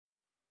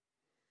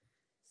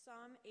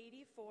Psalm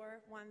 84,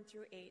 1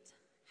 through 8.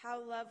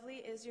 How lovely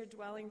is your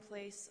dwelling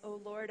place,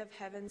 O Lord of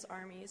heaven's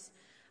armies.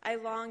 I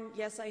long,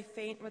 yes, I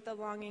faint with the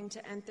longing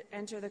to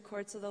enter the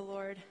courts of the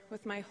Lord.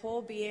 With my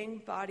whole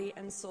being, body,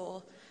 and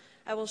soul,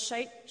 I will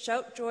shout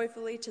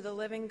joyfully to the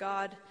living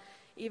God.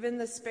 Even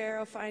the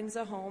sparrow finds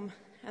a home,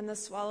 and the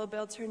swallow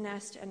builds her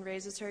nest and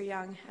raises her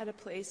young at a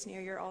place near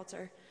your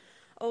altar.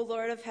 O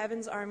Lord of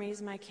heaven's armies,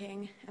 my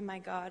King and my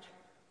God.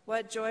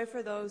 What joy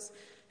for those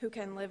who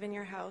can live in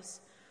your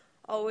house,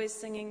 always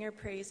singing your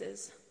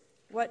praises.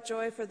 What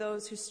joy for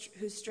those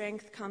whose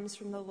strength comes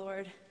from the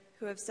Lord,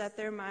 who have set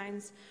their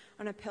minds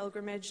on a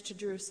pilgrimage to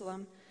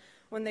Jerusalem.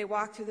 When they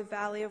walk through the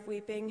valley of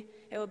weeping,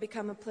 it will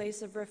become a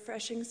place of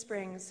refreshing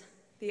springs.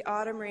 The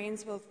autumn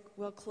rains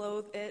will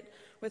clothe it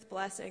with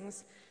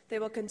blessings. They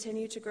will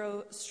continue to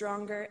grow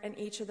stronger, and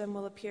each of them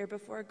will appear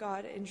before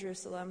God in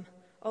Jerusalem.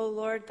 O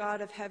Lord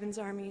God of heaven's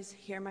armies,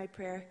 hear my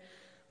prayer.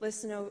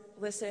 Listen,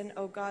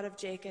 O God of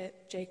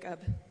Jacob,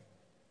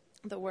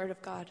 the word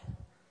of God.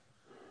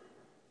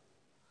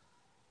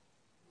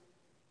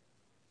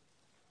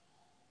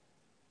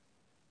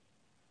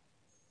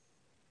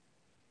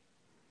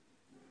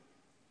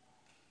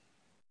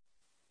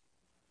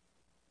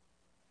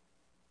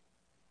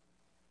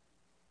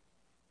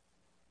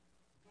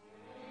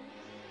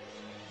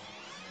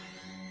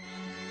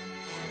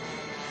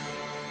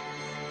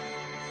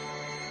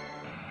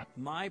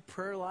 My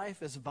prayer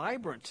life is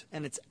vibrant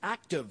and it's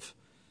active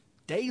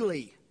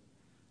daily.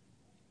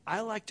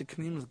 I like to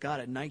commune with God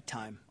at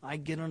nighttime. I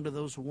get under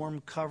those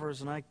warm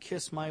covers and I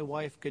kiss my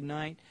wife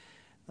goodnight.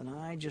 Then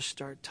I just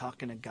start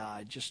talking to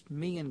God, just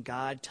me and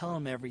God, tell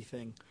him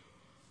everything.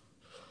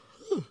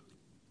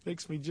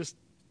 Makes me just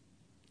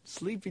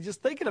sleepy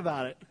just thinking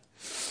about it.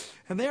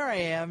 And there I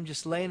am,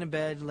 just laying in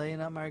bed,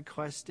 laying out my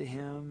request to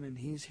him, and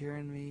he's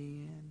hearing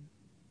me, and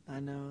I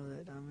know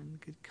that I'm in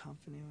good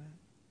company with it.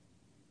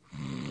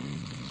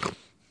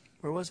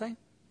 Where was I?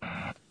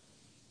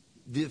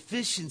 The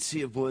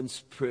efficiency of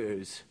one's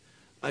prayers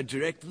are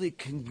directly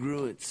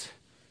congruent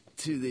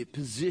to the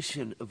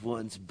position of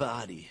one's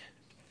body.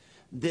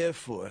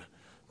 Therefore,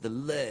 the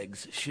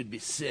legs should be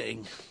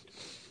saying,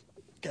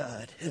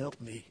 God, help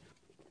me.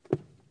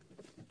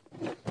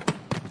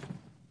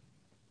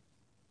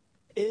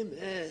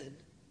 Amen.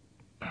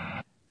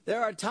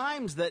 There are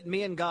times that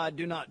me and God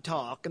do not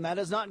talk, and that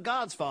is not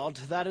God's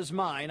fault. That is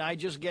mine. I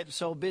just get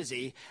so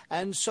busy.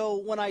 And so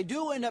when I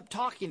do end up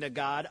talking to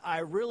God, I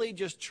really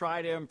just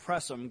try to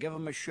impress him, give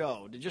him a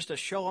show, just to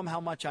show him how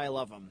much I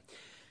love him.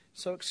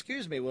 So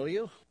excuse me, will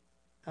you,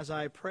 as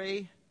I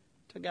pray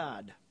to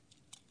God.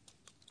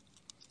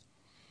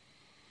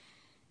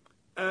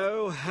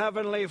 O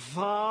Heavenly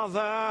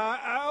Father,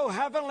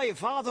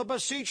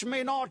 beseech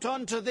me not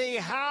unto thee.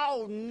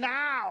 How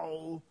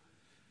now?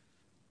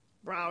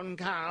 Brown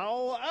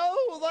cow,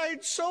 oh, thy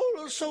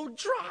soul is so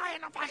dry,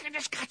 and if I can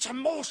just catch a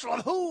morsel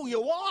of who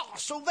you are,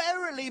 so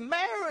verily,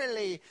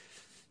 merrily,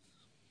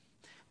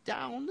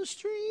 down the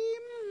stream.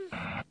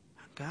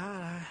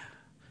 God,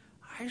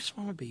 I just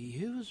want to be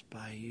used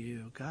by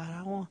you.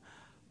 God,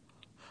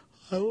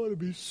 I want to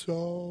be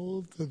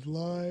salt and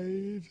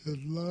light,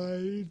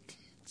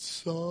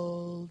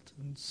 salt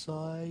and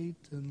sight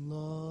and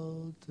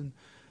love and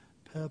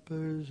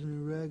peppers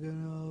and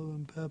oregano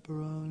and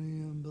pepperoni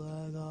and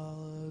black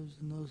olives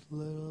and those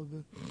little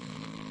bit.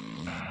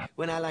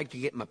 When I like to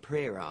get my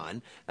prayer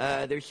on,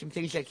 there's some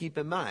things I keep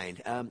in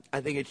mind. I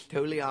think it's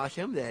totally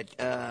awesome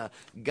that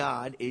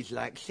God is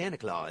like Santa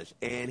Claus,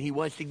 and he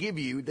wants to give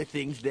you the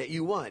things that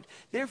you want.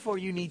 Therefore,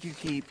 you need to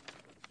keep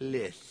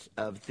lists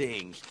of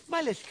things. My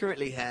list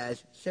currently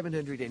has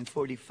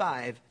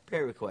 745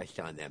 prayer requests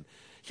on them.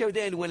 So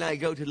then when I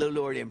go to the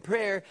Lord in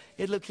prayer,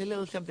 it looks a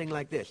little something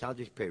like this. I'll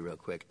just pray real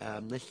quick.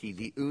 Let's see.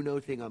 The uno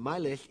thing on my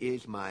list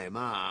is my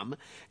mom,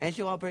 and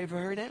so I'll pray for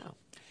her now.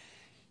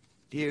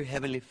 Dear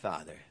Heavenly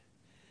Father,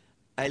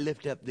 I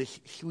lift up this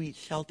sweet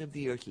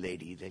salt-of-the-earth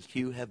lady that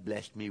you have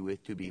blessed me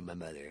with to be my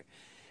mother.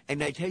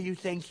 And I tell you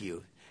thank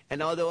you.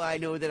 And although I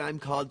know that I'm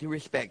called to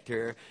respect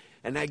her,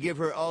 and I give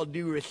her all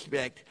due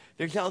respect,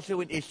 there's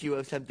also an issue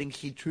of something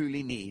she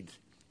truly needs,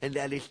 and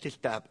that is to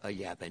stop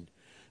yapping.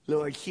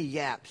 Lord, she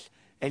yaps,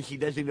 and she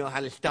doesn't know how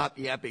to stop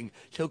yapping.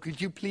 So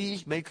could you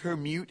please make her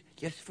mute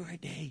just for a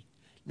day?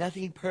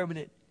 Nothing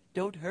permanent.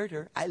 Don't hurt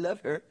her. I love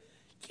her.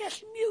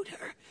 Just mute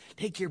her.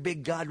 Take your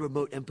big God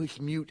remote and push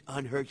mute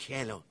on her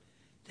channel.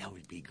 That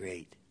would be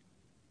great.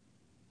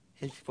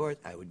 Henceforth,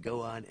 I would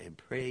go on and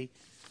pray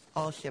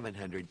all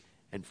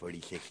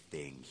 746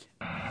 things.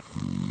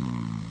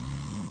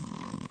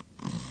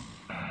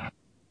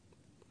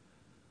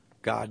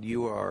 God,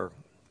 you are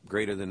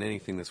greater than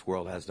anything this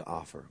world has to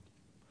offer.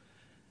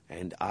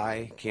 And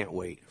I can't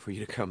wait for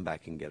you to come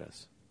back and get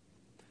us.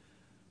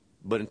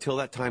 But until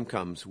that time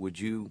comes, would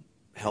you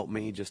help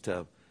me just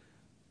to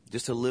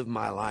live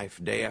my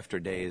life day after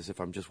day as if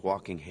I'm just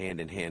walking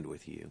hand in hand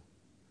with you?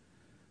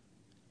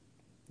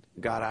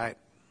 God, I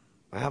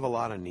have a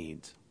lot of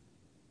needs.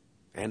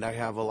 And I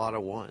have a lot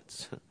of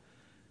wants.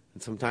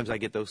 And sometimes I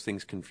get those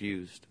things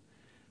confused.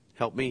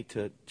 Help me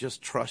to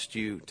just trust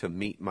you to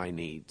meet my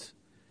needs.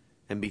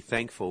 and be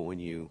thankful when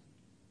you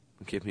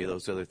give me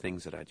those other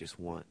things that I just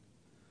want.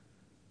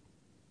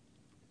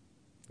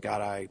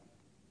 God, I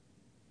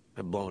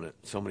have blown it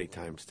so many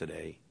times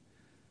today,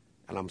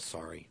 and I'm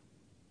sorry.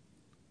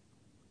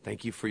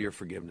 Thank you for your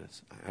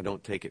forgiveness. I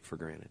don't take it for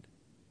granted.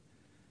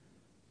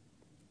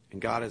 And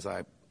God, as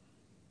I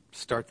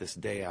start this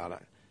day out,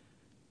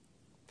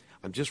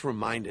 I'm just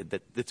reminded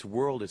that this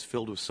world is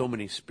filled with so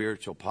many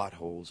spiritual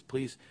potholes.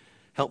 Please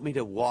help me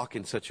to walk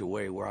in such a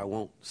way where I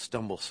won't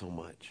stumble so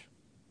much.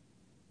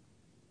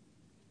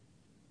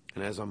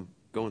 And as I'm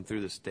going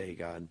through this day,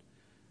 God,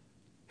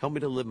 help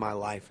me to live my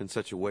life in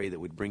such a way that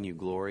would bring you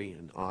glory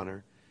and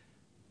honor.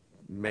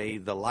 May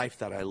the life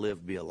that I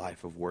live be a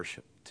life of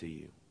worship to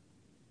you.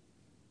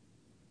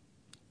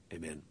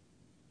 Amen.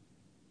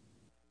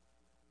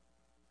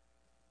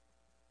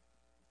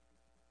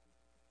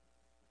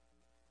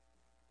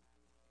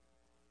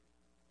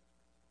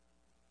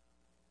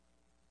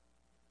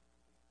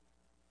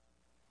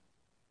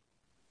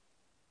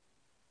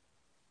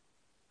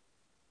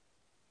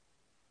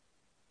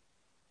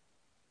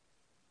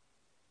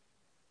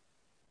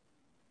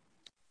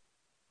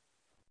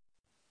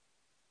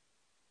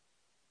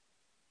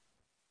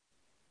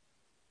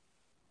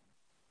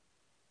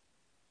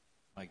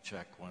 Mic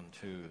check, 1,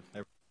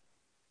 2.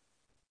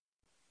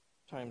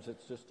 Sometimes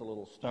it's just a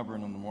little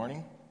stubborn in the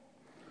morning.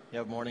 You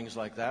have mornings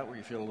like that where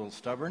you feel a little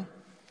stubborn.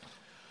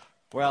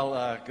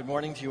 Well, good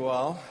morning to you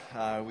all.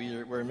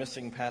 We're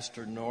missing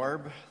Pastor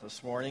Norb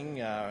this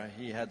morning.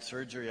 He had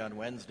surgery on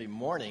Wednesday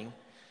morning,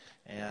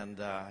 and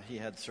he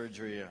had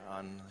surgery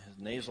on his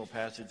nasal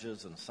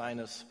passages and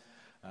sinus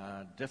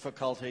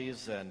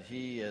difficulties, and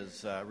he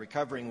is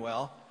recovering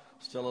well.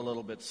 Still a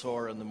little bit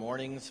sore in the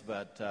mornings,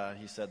 but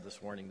he said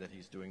this morning that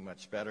he's doing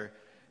much better.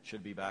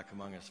 Should be back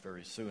among us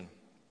very soon.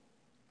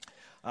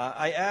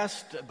 I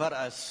asked but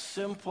a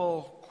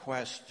simple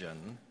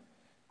question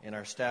in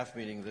our staff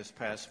meeting this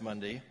past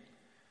Monday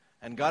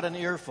and got an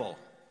earful.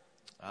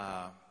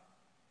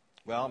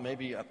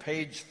 Maybe a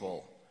page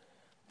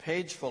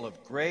full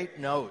of great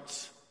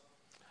notes,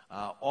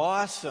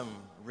 awesome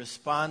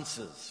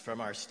responses from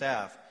our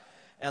staff.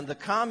 And the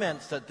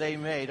comments that they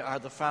made are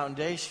the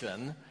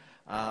foundation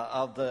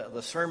of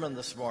the sermon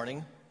this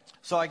morning.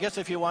 So I guess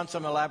if you want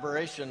some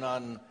elaboration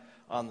on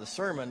the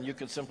sermon, you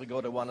could simply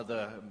go to one of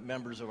the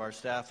members of our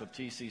staff of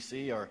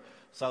TCC or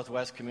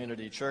Southwest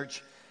Community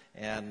Church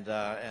and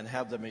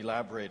have them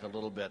elaborate a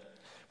little bit.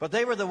 But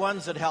they were the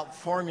ones that helped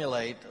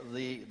formulate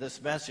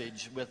this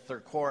message with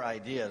their core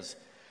ideas.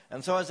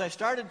 And so as I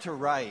started to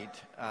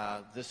write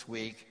this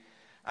week,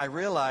 I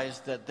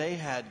realized that they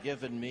had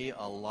given me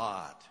a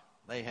lot.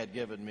 They had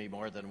given me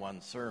more than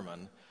one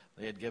sermon.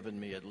 They had given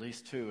me at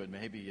least 2, and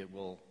maybe it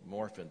will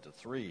morph into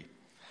 3.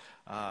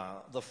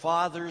 The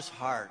Father's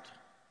heart.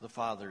 The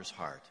Father's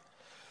heart.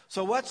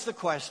 So what's the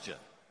question?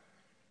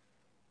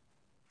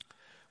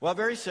 Well,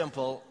 very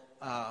simple.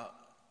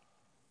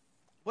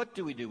 What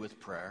do we do with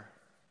prayer?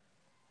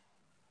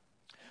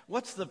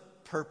 What's the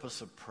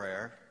purpose of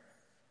prayer?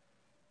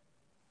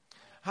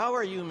 How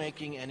are you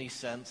making any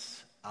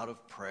sense out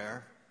of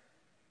prayer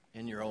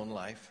in your own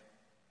life?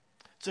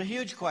 It's a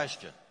huge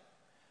question.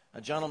 A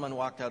gentleman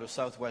walked out of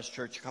Southwest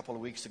Church a couple of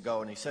weeks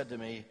ago, and he said to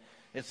me,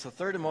 "It's the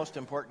third most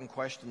important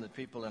question that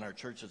people in our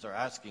churches are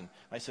asking."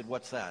 I said,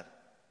 "What's that?"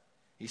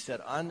 He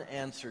said,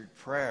 "Unanswered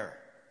prayer."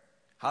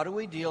 How do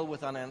we deal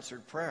with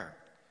unanswered prayer?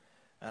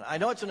 And I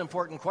know it's an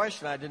important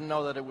question. I didn't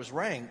know that it was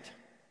ranked.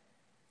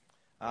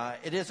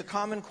 It is a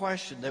common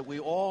question that we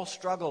all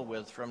struggle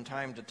with from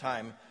time to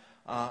time,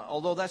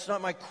 although that's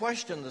not my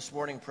question this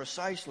morning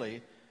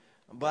precisely.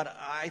 But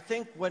I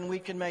think when we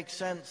can make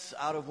sense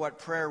out of what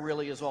prayer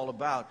really is all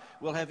about,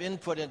 we'll have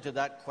input into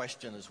that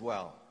question as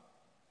well.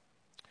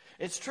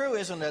 It's true,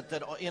 isn't it,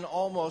 that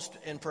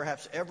in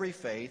perhaps every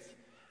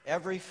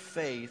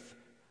faith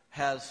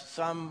has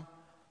some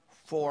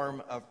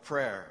form of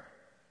prayer.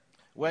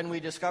 When we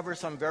discover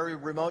some very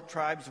remote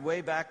tribes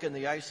way back in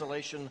the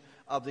isolation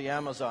of the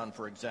Amazon,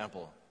 for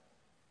example,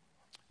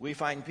 we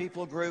find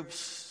people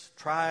groups,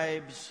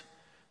 tribes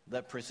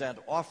that present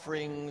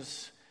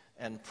offerings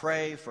and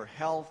pray for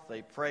health.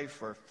 They pray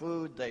for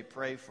food. They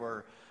pray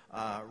for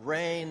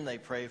rain. They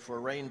pray for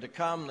rain to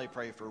come. They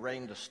pray for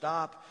rain to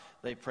stop.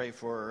 They pray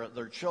for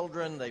their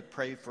children. They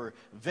pray for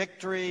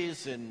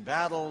victories in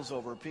battles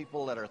over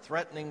people that are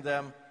threatening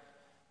them.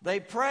 They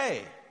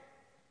pray.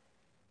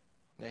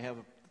 They have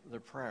their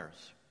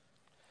prayers.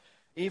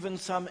 Even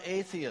some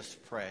atheists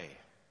pray.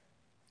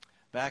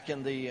 Back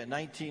in the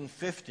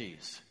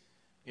 1950s,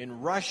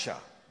 in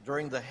Russia,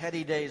 during the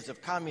heady days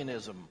of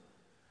communism,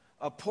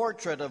 a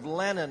portrait of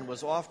Lenin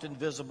was often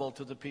visible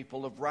to the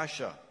people of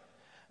Russia.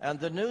 And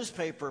the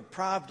newspaper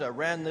Pravda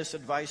ran this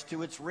advice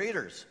to its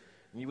readers.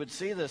 And you would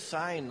see this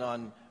sign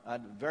on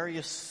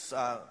various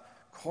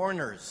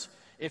corners.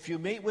 If you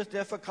meet with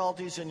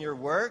difficulties in your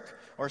work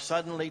or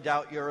suddenly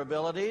doubt your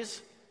abilities,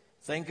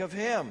 think of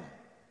him,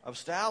 of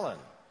Stalin,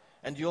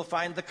 and you'll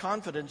find the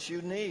confidence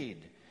you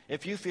need.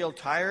 If you feel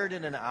tired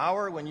in an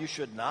hour when you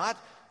should not,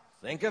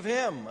 think of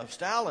him, of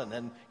Stalin,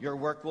 and your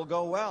work will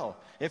go well.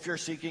 If you're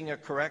seeking a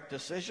correct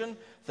decision,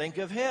 think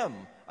of him,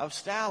 of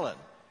Stalin,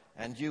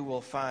 and you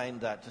will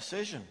find that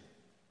decision.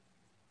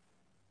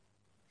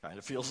 Kind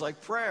of feels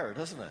like prayer,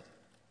 doesn't it?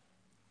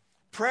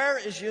 Prayer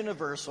is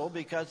universal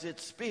because it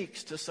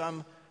speaks to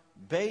some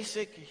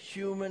basic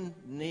human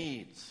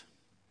needs.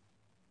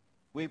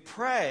 We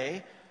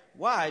pray.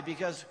 Why?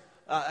 Because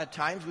at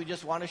times we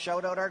just want to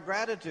shout out our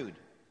gratitude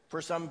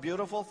for some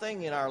beautiful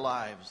thing in our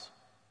lives.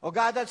 Oh,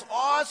 God, that's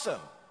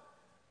awesome.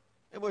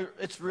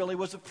 It really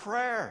was a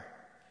prayer.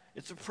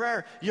 It's a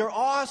prayer. You're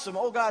awesome.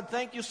 Oh, God,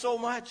 thank you so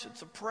much.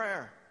 It's a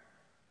prayer.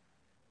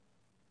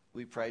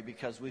 We pray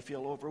because we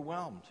feel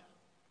overwhelmed.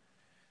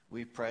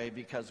 We pray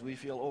because we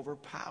feel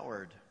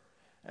overpowered.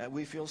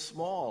 We feel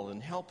small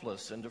and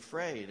helpless and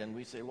afraid. And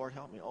we say, Lord,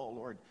 help me. Oh,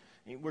 Lord,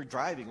 we're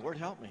driving. Lord,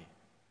 help me.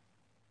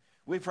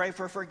 We pray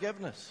for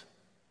forgiveness.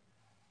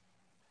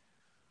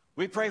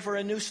 We pray for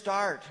a new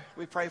start.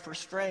 We pray for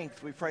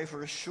strength. We pray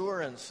for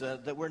assurance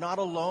that we're not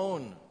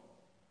alone.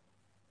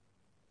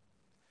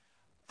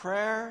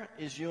 Prayer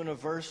is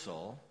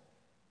universal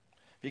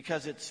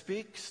because it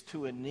speaks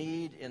to a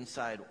need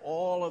inside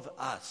all of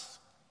us.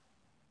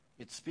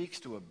 It speaks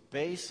to a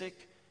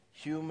basic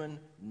human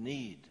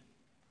need.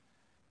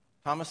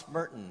 Thomas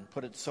Merton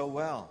put it so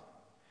well.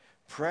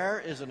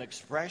 Prayer is an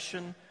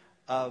expression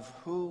of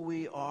who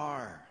we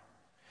are.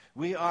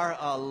 We are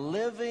a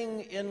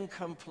living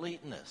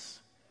incompleteness.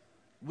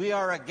 We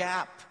are a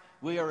gap.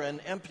 We are an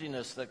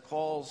emptiness that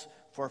calls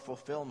for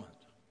fulfillment.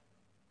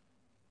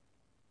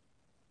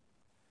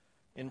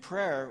 In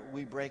prayer,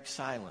 we break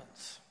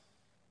silence.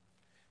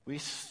 We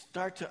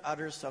start to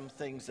utter some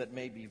things that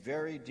may be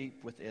very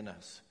deep within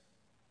us.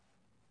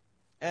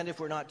 And if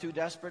we're not too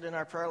desperate in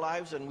our prayer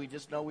lives and we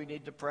just know we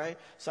need to pray,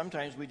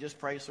 sometimes we just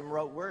pray some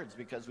rote words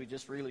because we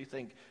just really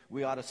think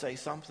we ought to say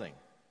something.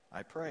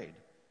 I prayed.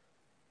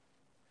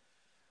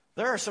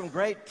 There are some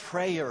great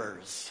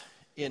prayers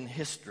in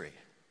history.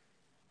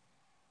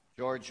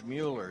 George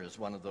Mueller is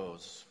one of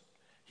those.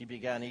 He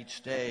began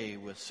each day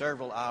with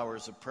several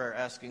hours of prayer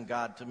asking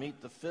God to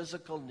meet the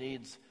physical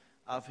needs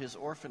of his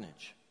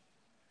orphanage.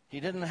 He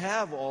didn't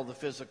have all the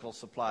physical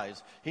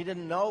supplies. He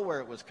didn't know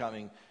where it was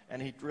coming,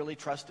 and he really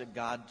trusted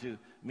God to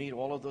meet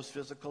all of those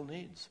physical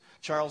needs.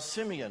 Charles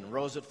Simeon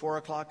rose at 4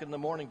 o'clock in the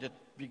morning to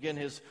begin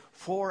his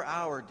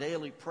 4-hour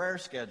daily prayer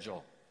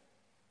schedule.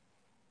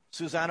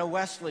 Susanna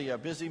Wesley, a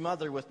busy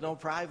mother with no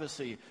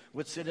privacy,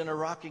 would sit in a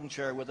rocking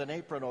chair with an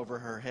apron over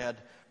her head,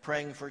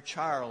 praying for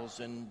Charles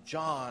and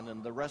John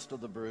and the rest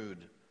of the brood.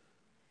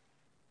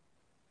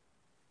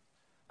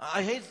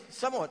 I hate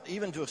somewhat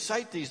even to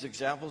cite these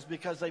examples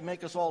because they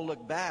make us all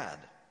look bad.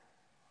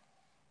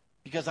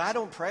 Because I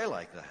don't pray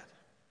like that.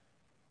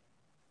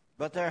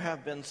 But there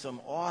have been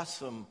some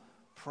awesome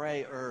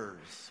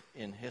prayers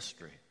in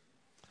history.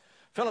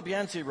 Philip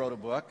Yancey wrote a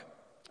book.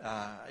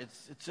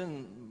 It's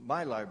in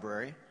my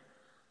library.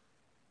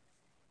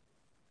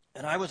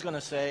 And I was going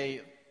to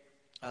say,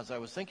 as I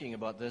was thinking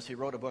about this, he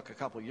wrote a book a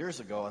couple years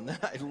ago, and then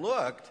I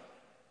looked.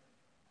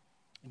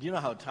 Do you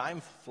know how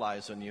time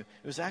flies on you?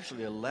 It was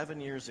actually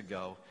 11 years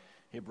ago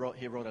he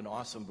wrote an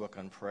awesome book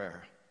on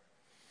prayer.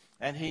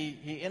 And he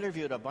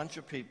interviewed a bunch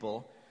of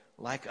people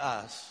like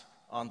us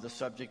on the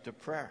subject of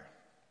prayer.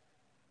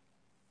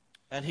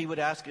 And he would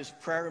ask, is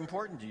prayer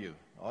important to you?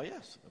 Oh,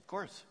 yes, of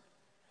course.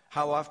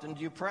 How often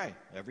do you pray?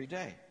 Every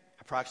day.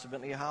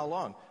 Approximately how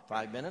long?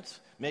 5 minutes?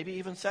 Maybe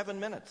even 7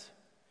 minutes.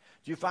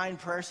 Do you find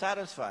prayer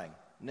satisfying?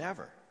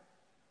 Never.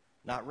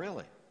 Not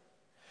really.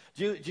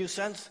 Do you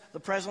sense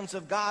the presence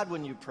of God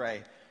when you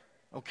pray?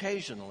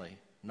 Occasionally,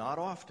 not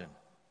often.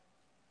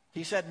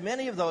 He said,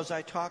 many of those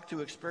I talked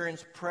to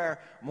experienced prayer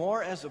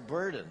more as a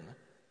burden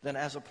than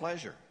as a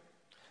pleasure.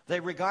 They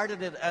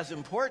regarded it as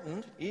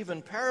important,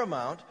 even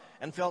paramount,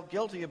 and felt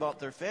guilty about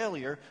their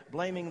failure,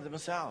 blaming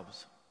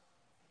themselves.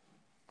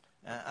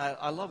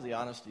 I love the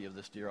honesty of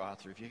this dear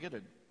author. If you get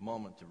a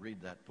moment to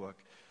read that book,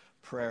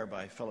 Prayer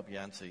by Philip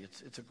Yancey,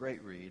 it's a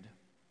great read.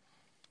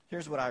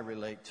 Here's what I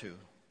relate to.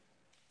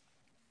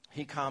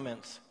 He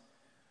comments,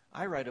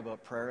 I write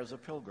about prayer as a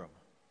pilgrim,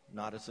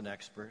 not as an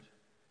expert.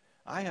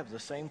 I have the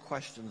same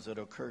questions that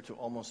occur to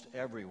almost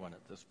everyone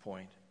at this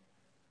point.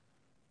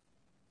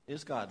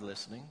 Is God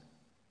listening?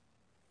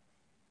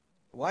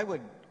 Why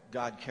would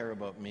God care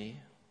about me?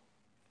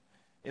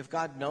 If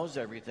God knows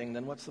everything,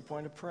 then what's the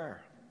point of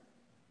prayer?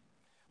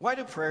 Why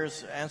do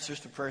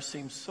answers to prayer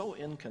seem so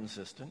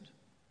inconsistent?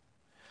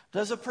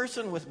 Does a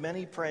person with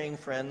many praying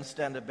friends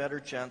stand a better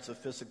chance of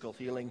physical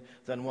healing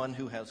than one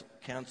who has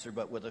cancer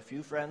but with a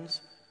few friends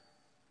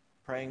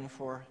praying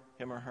for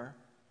him or her?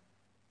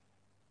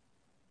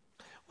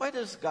 Why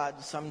does God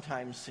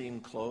sometimes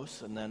seem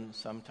close and then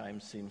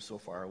sometimes seem so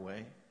far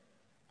away?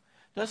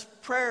 Does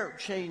prayer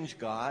change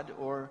God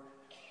or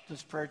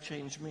does prayer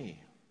change me?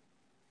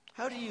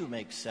 How do you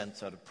make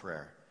sense out of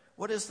prayer?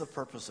 What is the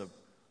purpose of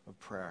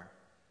prayer?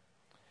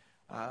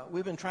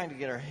 We've been trying to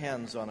get our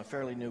hands on a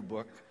fairly new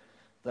book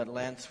that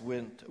Lance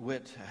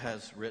Witt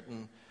has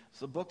written.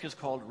 The book is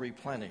called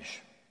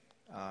Replenish.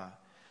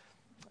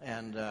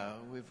 And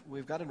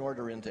we've got an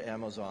order into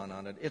Amazon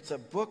on it. It's a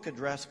book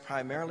addressed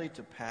primarily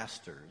to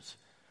pastors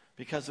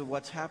because of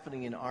what's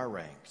happening in our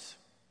ranks.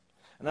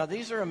 Now,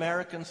 these are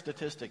American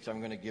statistics I'm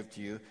going to give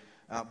to you,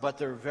 but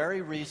they're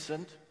very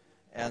recent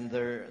and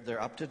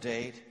they're up to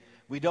date.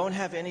 We don't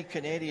have any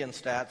Canadian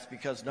stats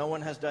because no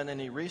one has done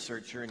any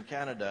research here in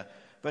Canada.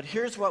 But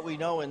here's what we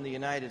know in the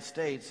United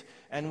States,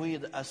 and we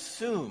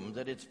assume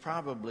that it's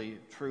probably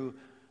true,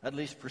 at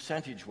least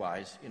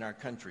percentage-wise, in our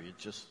country.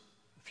 It's just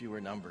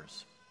fewer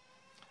numbers.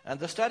 And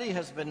the study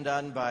has been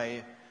done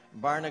by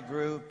Barna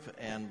Group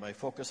and by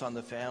Focus on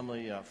the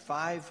Family,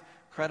 5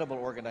 credible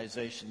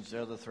organizations.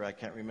 The other 3 I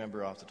can't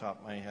remember off the top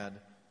of my head.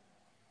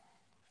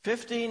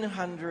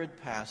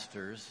 1,500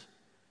 pastors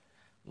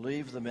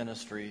leave the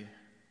ministry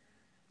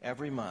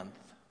every month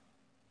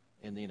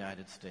in the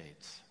United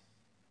States.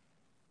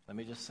 Let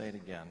me just say it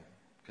again,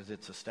 because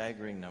it's a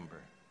staggering number.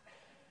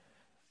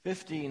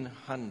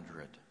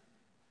 1,500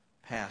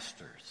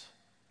 pastors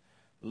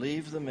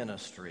leave the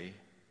ministry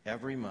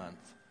every month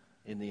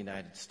in the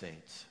United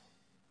States.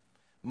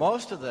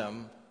 Most of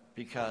them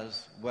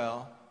because,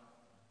 well,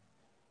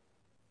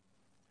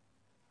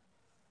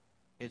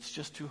 it's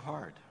just too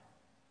hard.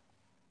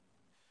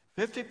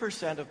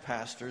 50% of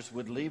pastors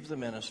would leave the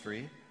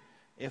ministry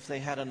if they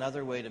had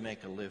another way to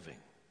make a living.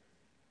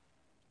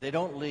 They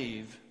don't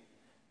leave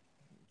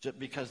just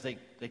because they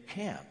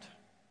can't.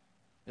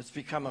 It's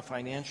become a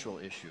financial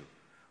issue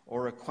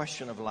or a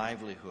question of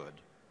livelihood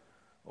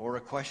or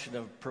a question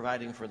of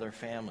providing for their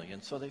family.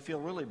 And so they feel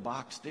really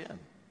boxed in.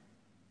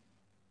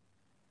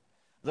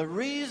 The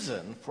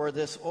reason for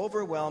this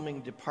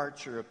overwhelming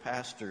departure of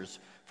pastors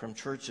from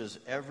churches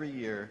every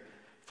year,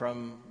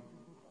 from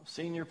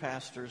senior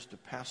pastors to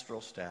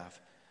pastoral staff,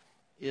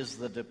 is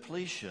the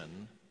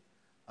depletion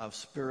of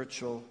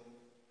spiritual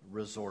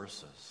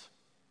resources.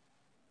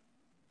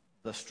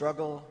 The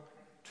struggle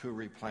to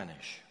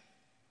replenish.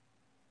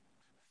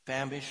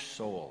 Famished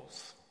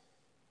souls.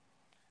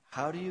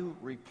 How do you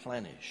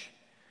replenish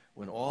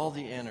when all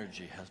the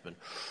energy has been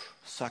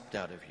sucked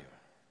out of you?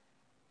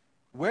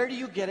 Where do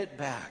you get it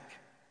back?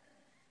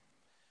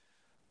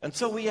 And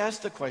so we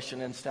asked the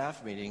question in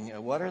staff meeting,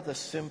 what are the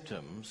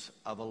symptoms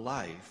of a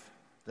life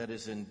that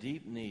is in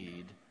deep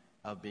need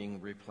of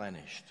being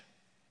replenished?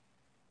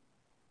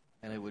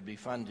 And it would be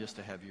fun just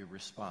to have you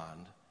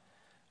respond.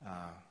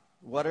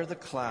 What are the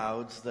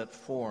clouds that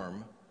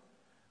form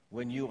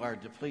when you are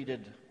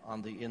depleted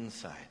on the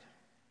inside?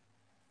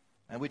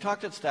 And we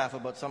talked at staff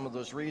about some of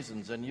those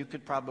reasons, and you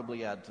could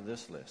probably add to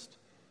this list.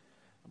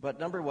 But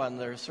number one,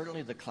 there's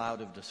certainly the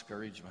cloud of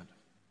discouragement.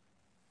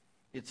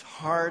 It's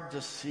hard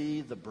to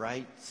see the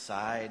bright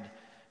side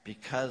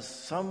because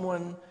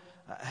someone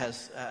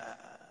has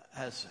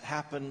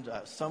happened,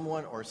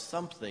 someone or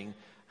something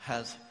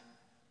has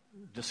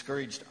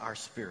discouraged our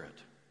spirit.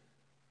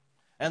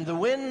 And the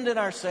wind in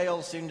our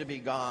sails seem to be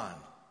gone.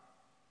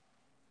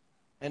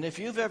 And if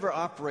you've ever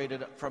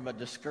operated from a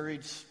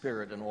discouraged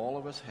spirit, and all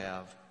of us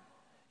have,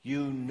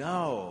 you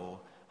know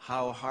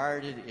how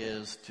hard it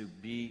is to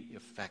be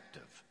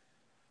effective.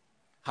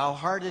 How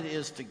hard it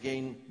is to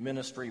gain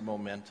ministry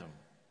momentum.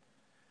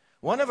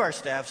 One of our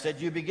staff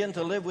said, you begin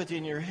to live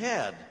within your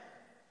head.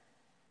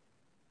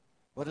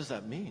 What does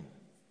that mean?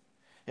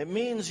 It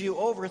means you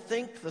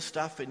overthink the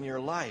stuff in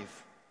your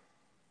life.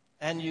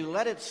 And you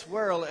let it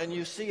swirl, and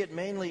you see it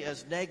mainly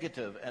as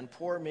negative, and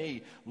poor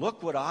me,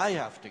 look what I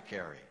have to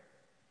carry.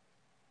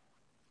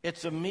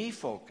 It's a me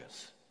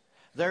focus.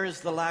 There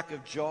is the lack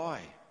of joy.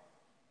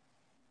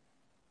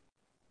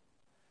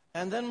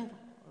 And then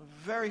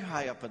very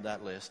high up on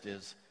that list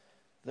is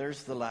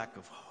there's the lack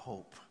of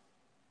hope.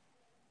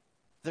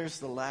 There's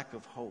the lack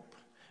of hope.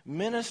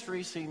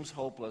 Ministry seems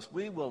hopeless.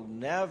 We will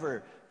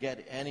never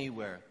get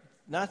anywhere.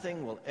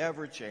 Nothing will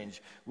ever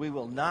change. We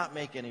will not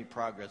make any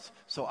progress.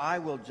 So I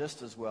will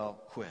just as well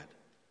quit.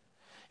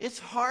 It's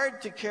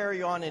hard to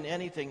carry on in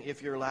anything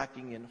if you're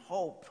lacking in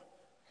hope.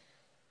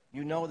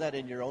 You know that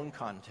in your own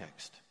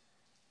context.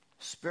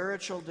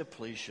 Spiritual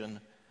depletion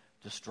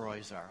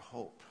destroys our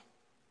hope.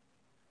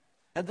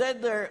 And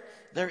then there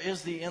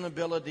is the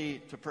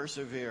inability to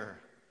persevere.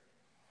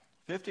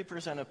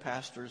 50% of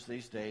pastors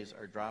these days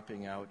are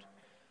dropping out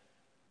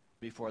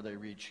before they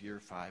reach year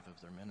 5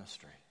 of their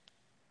ministry.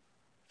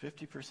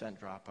 50%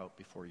 drop out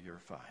before year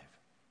 5.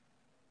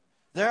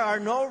 There are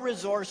no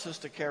resources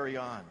to carry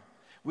on.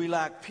 We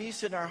lack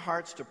peace in our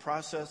hearts to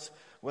process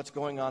what's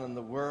going on in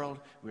the world.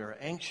 We are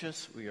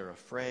anxious. We are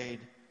afraid.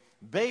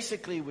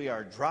 Basically, we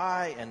are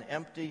dry and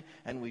empty,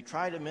 and we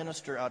try to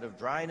minister out of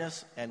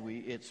dryness, and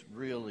it's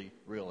really,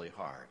 really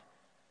hard.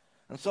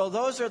 And so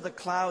those are the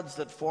clouds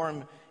that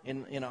form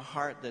in a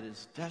heart that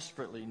is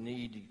desperately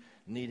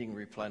needing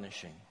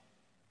replenishing.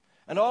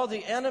 And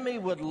the enemy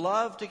would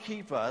love to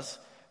keep us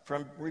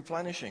from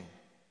replenishing.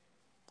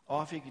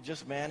 Oh, if he could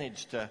just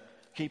manage to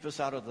keep us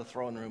out of the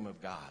throne room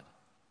of God.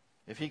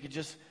 If he could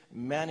just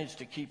manage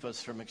to keep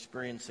us from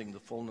experiencing the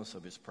fullness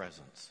of his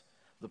presence,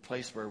 the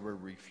place where we're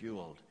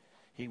refueled,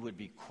 he would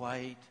be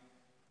quite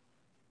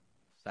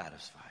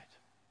satisfied.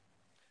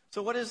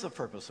 So what is the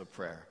purpose of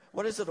prayer?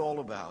 What is it all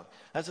about?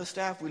 As a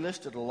staff, we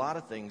listed a lot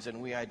of things, and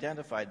we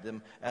identified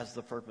them as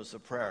the purpose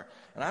of prayer.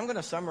 And I'm going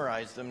to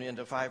summarize them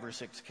into 5 or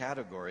 6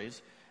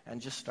 categories and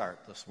just start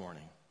this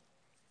morning.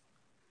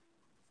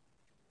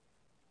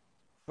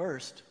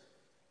 First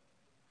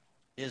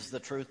is the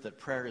truth that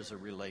prayer is a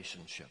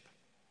relationship.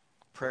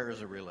 Prayer is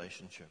a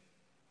relationship.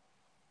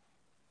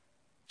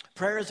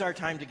 Prayer is our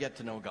time to get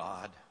to know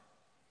God.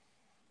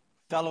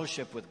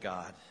 Fellowship with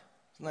God.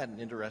 Isn't that an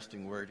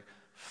interesting word?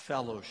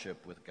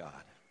 Fellowship with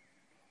God.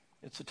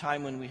 It's a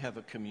time when we have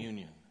a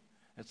communion.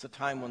 It's a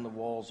time when the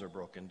walls are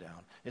broken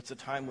down. It's a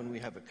time when we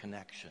have a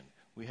connection.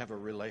 We have a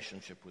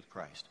relationship with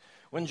Christ.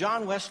 When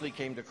John Wesley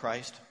came to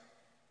Christ,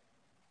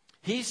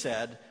 he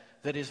said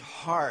that his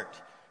heart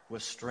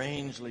was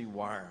strangely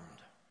warmed.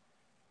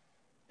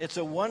 It's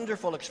a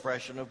wonderful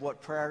expression of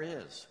what prayer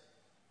is.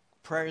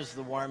 Prayer is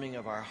the warming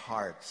of our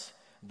hearts,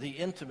 the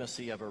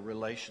intimacy of a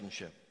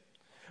relationship.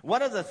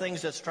 One of the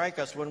things that strike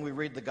us when we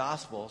read the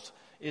Gospels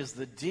is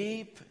the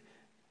deep,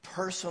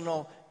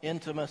 personal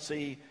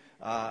intimacy,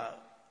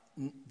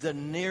 the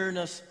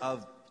nearness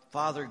of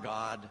Father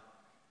God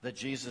that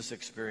Jesus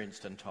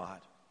experienced and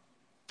taught.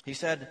 He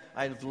said,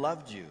 I have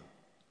loved you,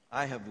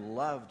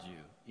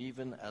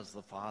 even as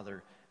the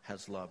Father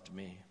has loved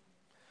me.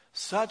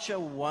 Such a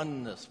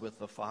oneness with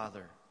the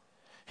Father.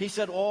 He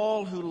said,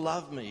 all who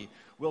love me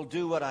will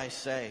do what I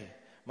say.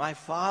 My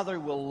Father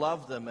will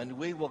love them, and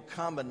we will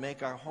come and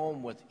make our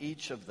home with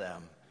each of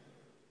them.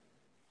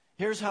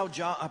 Here's how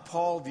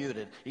Paul viewed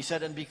it. He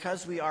said, and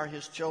because we are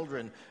his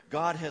children,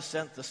 God has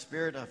sent the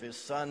Spirit of his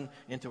Son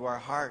into our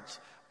hearts,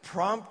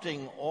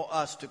 prompting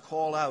us to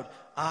call out,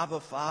 Abba,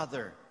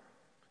 Father.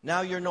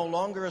 Now you're no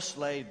longer a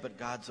slave, but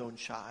God's own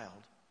child.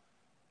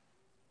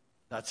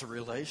 That's a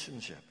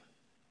relationship.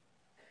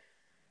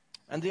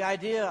 And the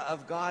idea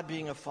of God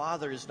being a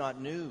father is not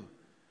new.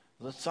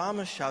 The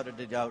psalmist shouted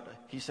it out.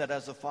 He said,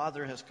 as a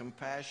father has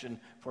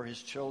compassion for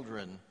his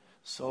children,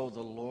 so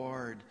the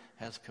Lord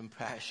has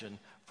compassion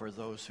for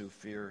those who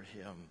fear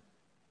him.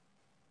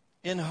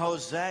 In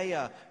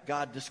Hosea,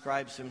 God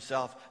describes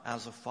himself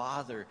as a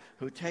father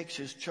who takes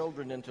his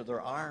children into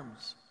their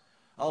arms.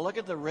 Oh, look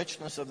at the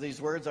richness of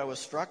these words. I was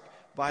struck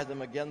by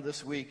them again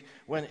this week.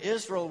 When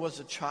Israel was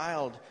a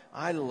child,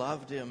 I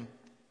loved him.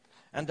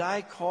 And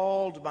I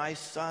called my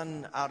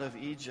son out of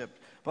Egypt.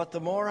 But the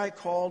more I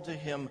called to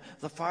him,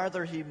 the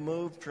farther he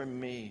moved from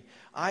me.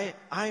 I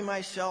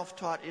myself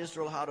taught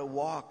Israel how to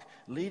walk,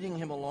 leading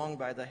him along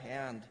by the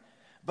hand.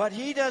 But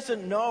he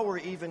doesn't know or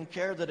even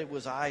care that it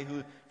was I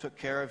who took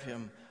care of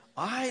him.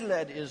 I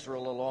led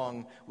Israel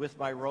along with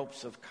my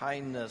ropes of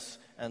kindness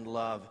and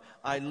love.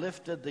 I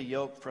lifted the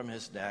yoke from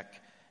his neck,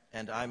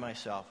 and I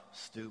myself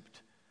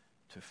stooped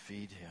to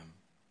feed him.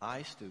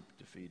 I stooped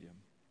to feed him.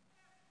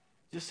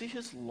 Do you see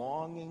his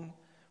longing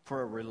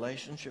for a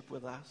relationship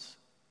with us?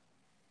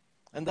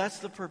 And that's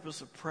the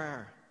purpose of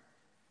prayer.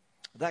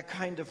 That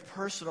kind of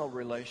personal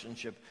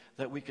relationship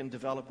that we can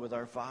develop with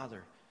our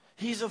Father.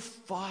 He's a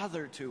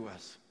father to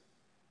us.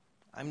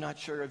 I'm not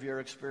sure of your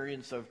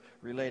experience of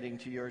relating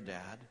to your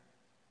dad.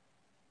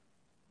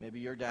 Maybe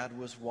your dad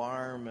was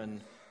warm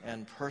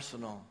and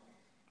personal.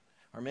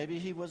 Or maybe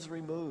he was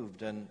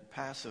removed and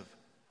passive.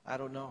 I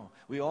don't know.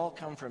 We all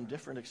come from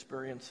different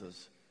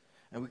experiences.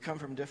 And we come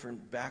from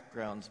different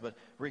backgrounds. But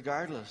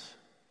regardless,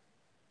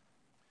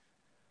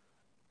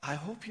 I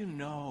hope you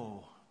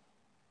know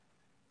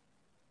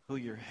who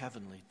your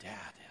heavenly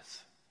dad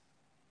is.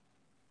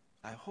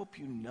 I hope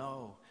you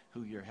know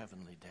who your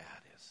heavenly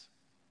dad is.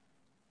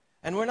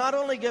 And we're not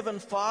only given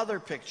father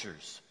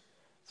pictures.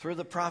 Through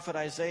the prophet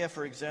Isaiah,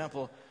 for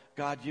example,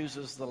 God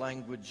uses the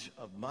language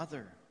of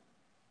mother.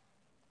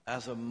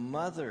 As a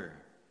mother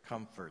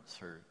comforts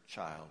her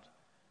child,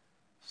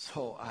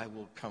 so I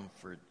will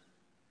comfort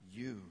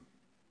you.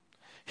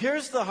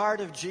 Here's the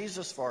heart of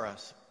Jesus for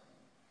us.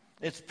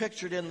 It's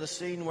pictured in the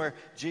scene where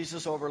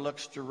Jesus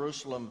overlooks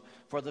Jerusalem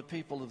for the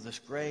people of this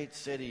great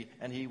city,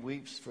 and he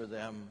weeps for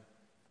them.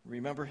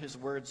 Remember his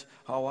words,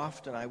 how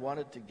often I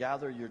wanted to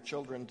gather your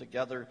children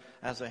together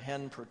as a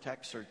hen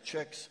protects her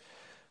chicks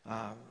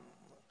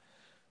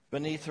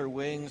beneath her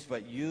wings,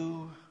 but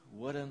you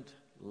wouldn't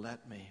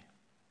let me.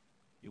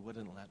 You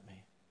wouldn't let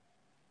me.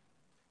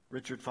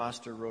 Richard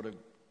Foster wrote a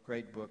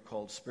great book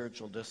called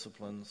Spiritual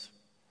Disciplines.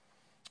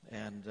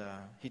 And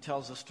he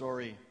tells a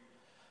story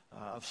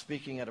of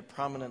speaking at a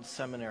prominent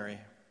seminary.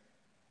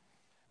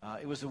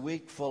 It was a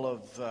week full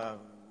of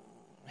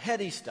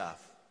heady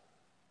stuff,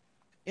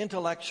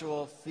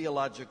 intellectual,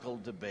 theological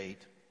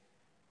debate.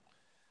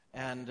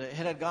 And it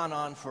had gone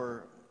on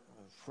for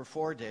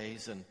 4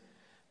 days. And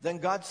then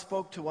God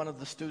spoke to one of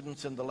the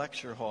students in the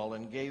lecture hall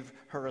and gave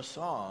her a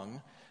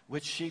song,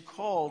 which she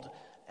called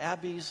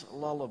Abby's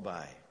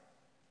Lullaby.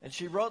 And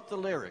she wrote the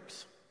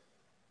lyrics.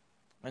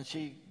 And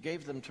she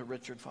gave them to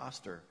Richard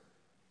Foster.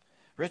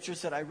 Richard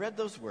said, I read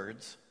those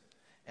words,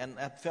 and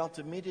I felt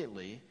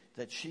immediately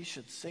that she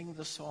should sing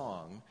the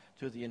song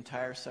to the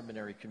entire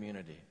seminary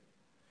community.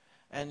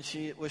 And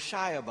she was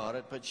shy about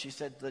it, but she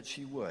said that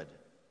she would.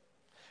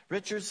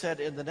 Richard said,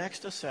 in the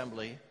next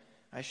assembly,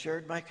 I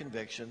shared my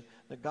conviction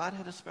that God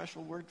had a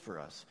special word for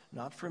us,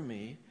 not from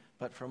me,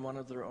 but from one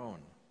of their own.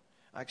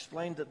 I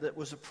explained that it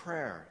was a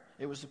prayer.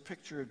 It was a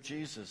picture of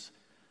Jesus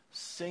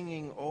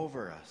singing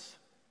over us.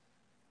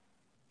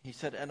 He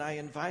said, and I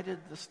invited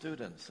the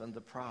students and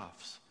the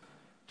profs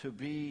to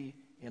be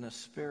in a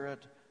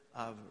spirit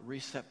of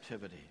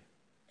receptivity.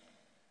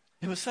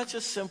 It was such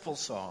a simple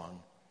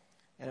song,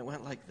 and it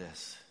went like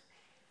this.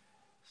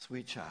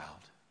 Sweet child,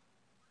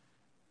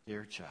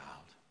 dear child,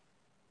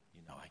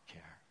 you know I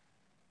care.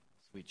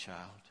 Sweet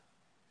child,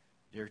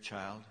 dear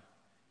child,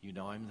 you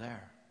know I'm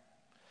there.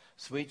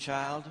 Sweet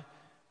child,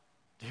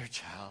 dear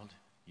child,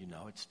 you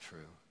know it's true.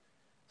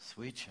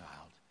 Sweet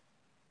child,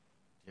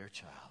 dear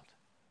child,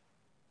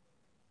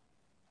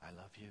 I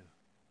love you.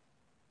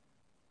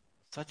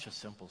 Such a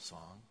simple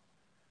song.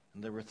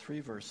 And there were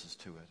 3 verses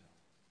to it.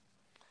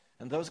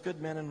 And those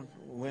good men and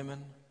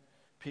women,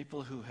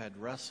 people who had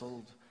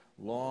wrestled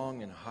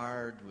long and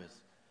hard with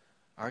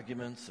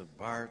arguments of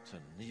Barth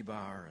and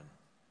Niebuhr and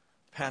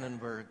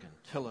Pannenberg and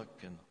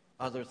Tillich and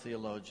other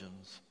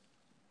theologians,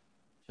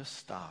 just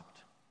stopped.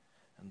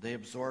 And they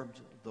absorbed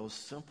those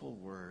simple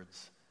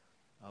words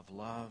of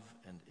love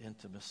and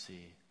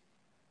intimacy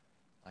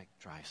like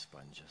dry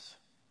sponges.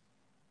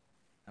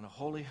 And a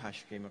holy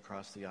hush came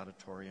across the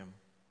auditorium,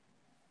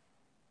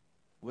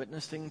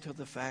 witnessing to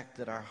the fact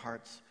that our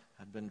hearts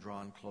had been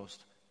drawn close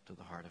to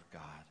the heart of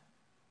God.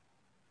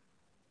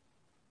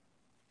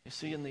 You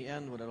see, in the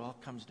end, when it all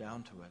comes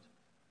down to it,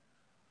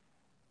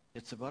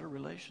 it's about a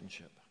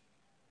relationship.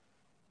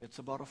 It's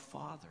about a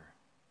father.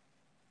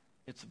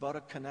 It's about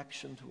a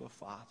connection to a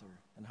father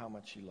and how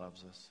much he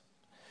loves us.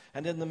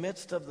 And in the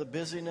midst of the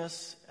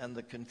busyness and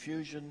the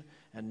confusion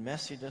and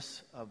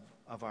messiness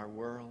of our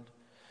world,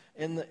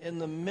 in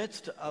the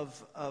midst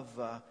of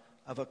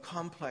a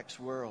complex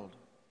world,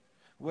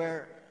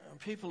 where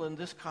people in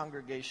this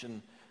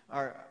congregation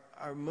are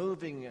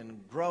moving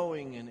and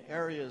growing in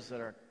areas that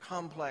are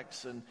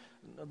complex, and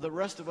the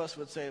rest of us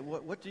would say,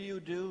 what do you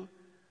do?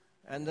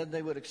 And then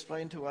they would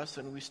explain to us,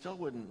 and we still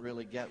wouldn't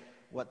really get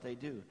what they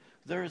do.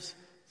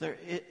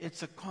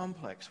 It's a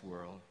complex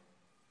world,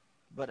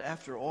 but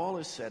after all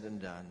is said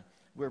and done,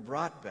 we're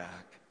brought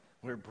back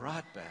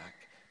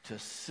to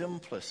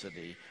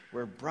simplicity.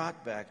 We're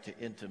brought back to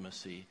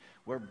intimacy.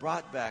 We're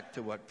brought back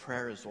to what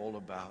prayer is all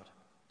about.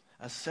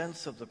 A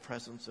sense of the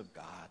presence of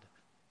God,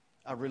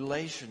 a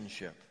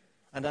relationship,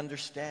 an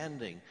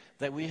understanding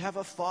that we have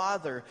a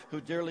Father who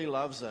dearly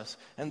loves us.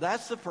 And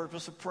that's the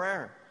purpose of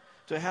prayer,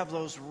 to have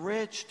those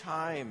rich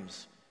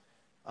times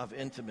of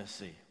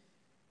intimacy.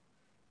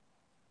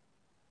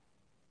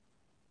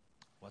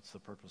 What's the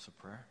purpose of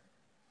prayer?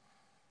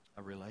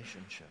 A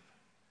relationship,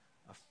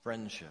 a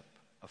friendship,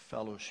 a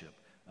fellowship,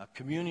 a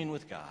communion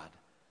with God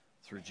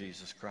through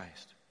Jesus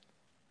Christ.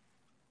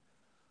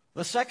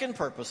 The second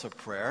purpose of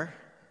prayer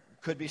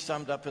could be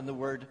summed up in the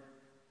word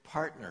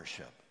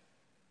partnership.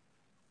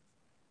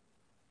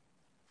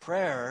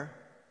 Prayer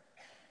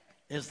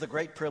is the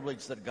great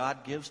privilege that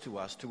God gives to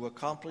us to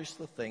accomplish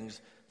the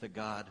things that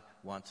God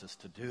wants us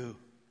to do.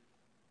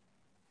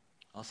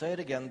 I'll say it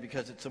again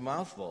because it's a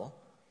mouthful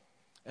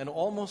and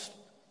almost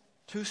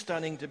too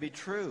stunning to be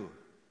true.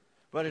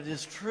 But it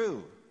is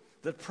true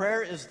that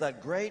prayer is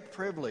that great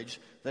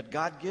privilege that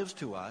God gives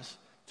to us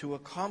to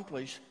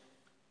accomplish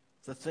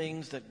the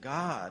things that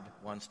God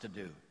wants to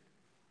do.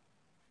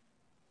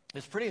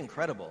 It's pretty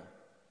incredible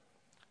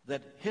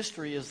that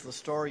history is the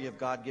story of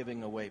God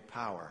giving away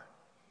power.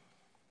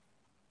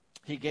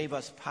 He gave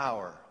us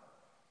power.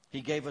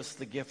 He gave us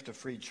the gift of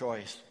free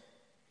choice.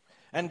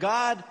 And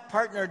God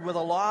partnered with a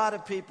lot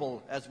of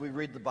people as we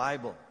read the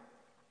Bible.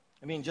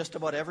 I mean, just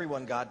about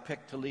everyone God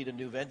picked to lead a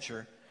new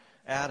venture.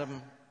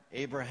 Adam,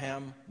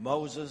 Abraham,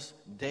 Moses,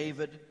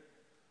 David.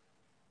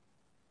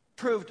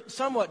 Proved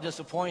somewhat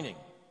disappointing.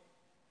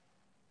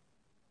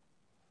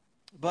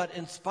 But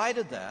in spite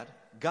of that,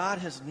 God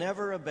has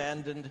never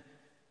abandoned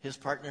his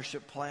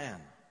partnership plan.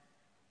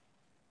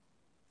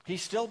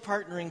 He's still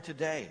partnering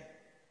today.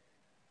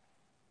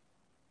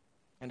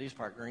 And he's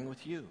partnering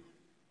with you.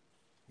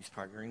 He's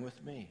partnering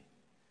with me.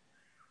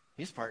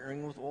 He's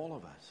partnering with all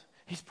of us.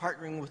 He's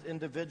partnering with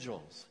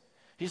individuals.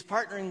 He's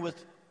partnering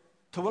with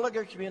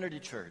Terwilliger Community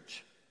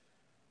Church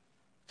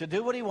to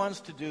do what he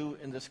wants to do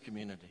in this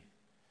community.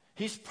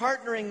 He's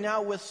partnering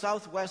now with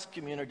Southwest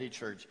Community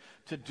Church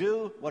to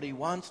do what he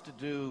wants to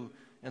do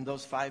in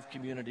those 5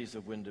 communities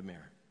of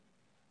Windermere.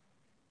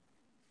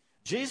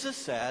 Jesus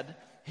said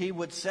he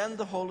would send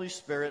the Holy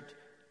Spirit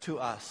to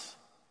us,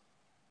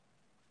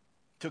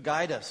 to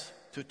guide us,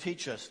 to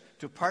teach us,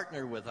 to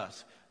partner with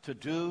us, to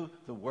do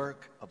the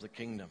work of the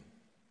kingdom.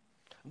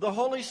 The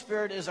Holy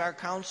Spirit is our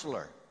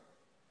counselor.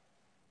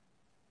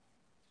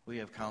 We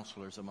have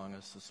counselors among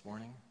us this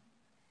morning.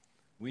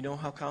 We know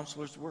how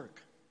counselors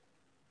work.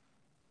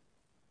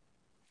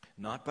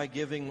 Not by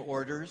giving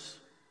orders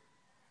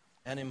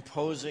and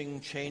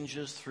imposing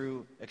changes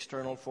through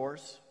external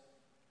force.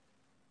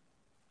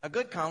 A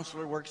good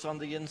counselor works on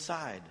the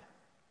inside,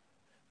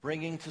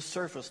 bringing to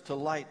surface, to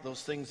light,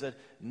 those things that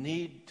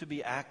need to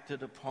be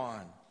acted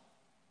upon.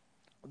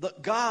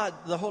 God,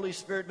 the Holy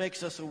Spirit,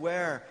 makes us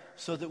aware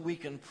so that we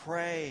can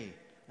pray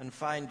and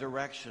find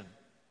direction.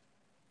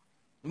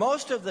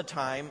 Most of the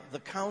time, the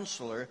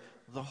counselor,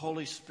 the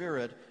Holy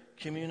Spirit,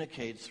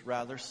 communicates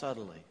rather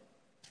subtly,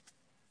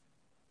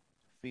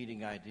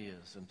 feeding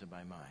ideas into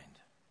my mind,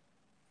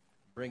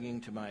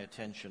 bringing to my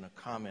attention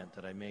a comment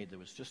that I made that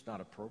was just not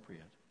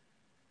appropriate,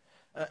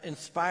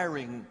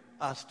 inspiring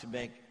us to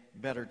make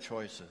better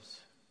choices,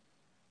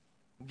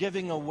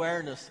 giving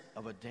awareness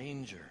of a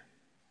danger,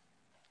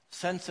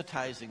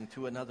 sensitizing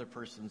to another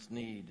person's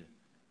need.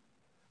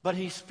 But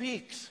he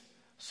speaks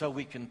so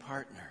we can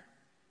partner.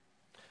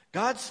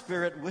 God's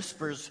Spirit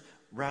whispers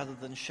rather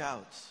than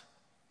shouts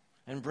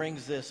and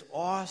brings this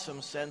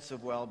awesome sense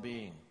of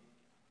well-being.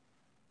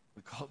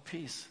 We call it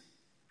peace.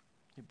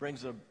 He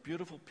brings a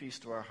beautiful peace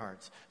to our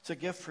hearts. It's a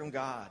gift from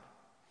God.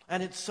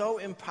 And it's so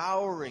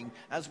empowering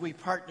as we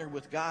partner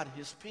with God,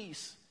 his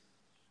peace.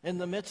 In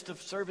the midst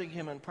of serving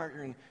him and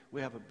partnering,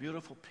 we have a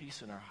beautiful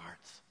peace in our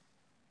hearts.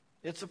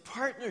 It's a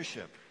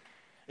partnership.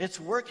 It's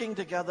working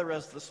together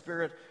as the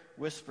Spirit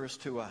whispers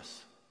to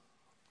us.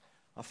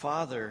 A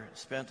father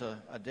spent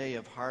a day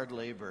of hard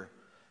labor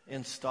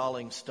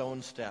installing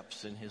stone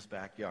steps in his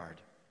backyard.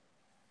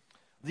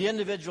 The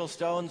individual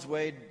stones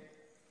weighed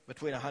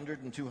between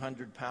 100 and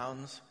 200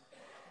 pounds,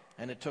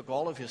 and it took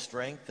all of his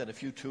strength and a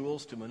few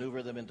tools to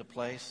maneuver them into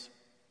place.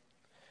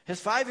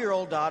 His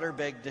 5-year-old daughter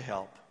begged to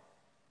help.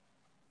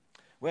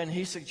 When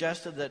he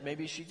suggested that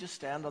maybe she just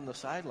stand on the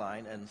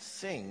sideline and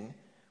sing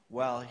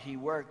while he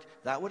worked,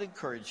 that would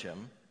encourage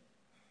him,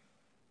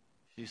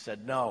 she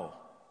said no.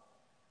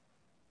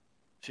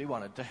 She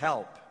wanted to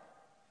help.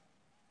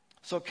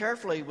 So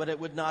carefully, when it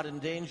would not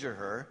endanger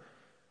her,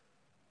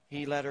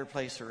 he let her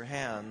place her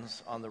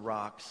hands on the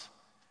rocks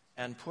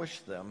and push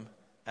them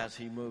as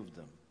he moved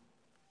them.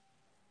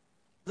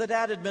 The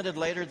dad admitted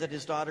later that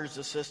his daughter's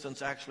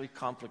assistance actually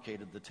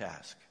complicated the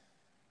task.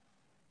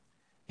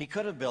 He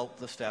could have built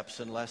the steps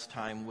in less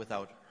time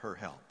without her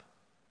help.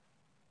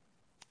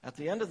 At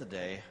the end of the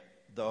day,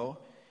 though,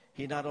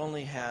 he not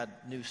only had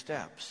new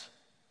steps,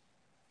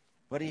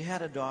 but he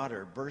had a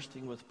daughter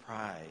bursting with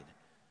pride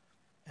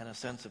and a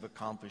sense of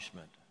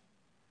accomplishment.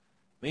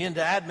 Me and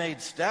Dad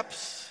made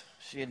steps,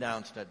 she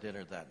announced at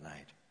dinner that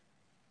night.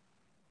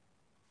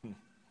 And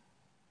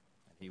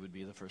he would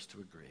be the first to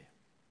agree.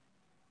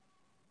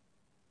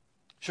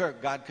 Sure,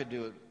 God could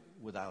do it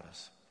without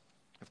us.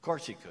 Of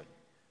course he could.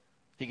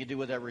 He could do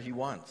whatever he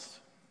wants.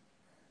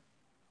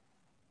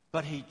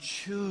 But he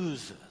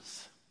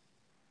chooses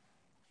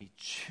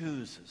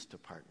to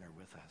partner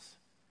with us.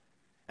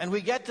 And we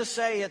get to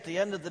say at the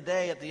end of the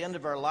day, at the end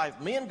of our life,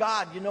 me and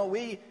God,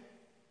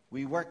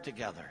 we work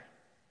together.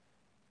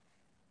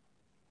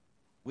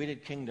 We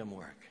did kingdom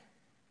work.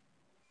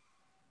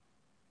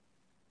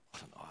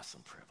 What an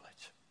awesome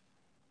privilege.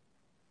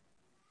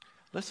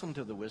 Listen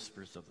to the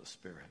whispers of the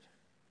Spirit.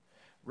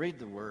 Read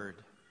the Word.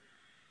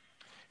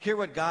 Hear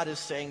what God is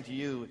saying to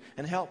you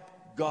and help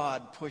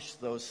God push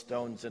those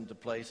stones into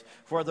place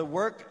for the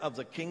work of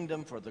the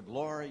kingdom, for the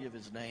glory of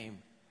his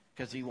name,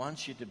 because he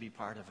wants you to be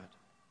part of it.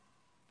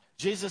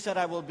 Jesus said,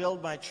 I will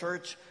build my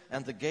church,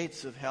 and the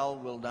gates of hell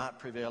will not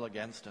prevail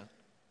against it.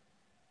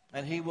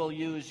 And he will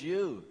use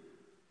you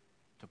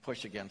to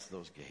push against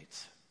those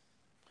gates.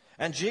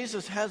 And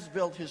Jesus has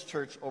built his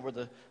church over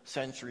the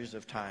centuries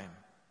of time.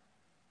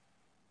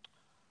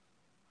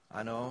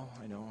 I know,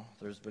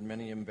 there's been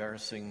many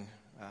embarrassing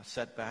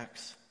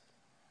setbacks.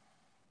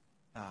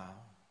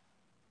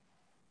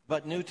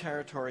 But new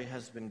territory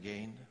has been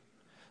gained.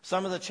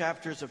 Some of the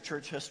chapters of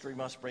church history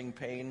must bring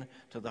pain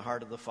to the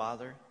heart of the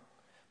Father.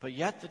 But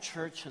yet the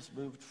church has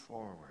moved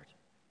forward.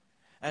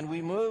 And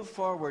we move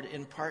forward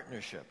in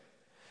partnership.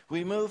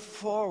 We move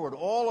forward,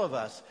 all of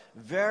us,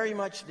 very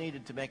much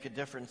needed to make a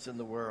difference in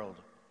the world.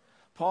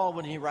 Paul,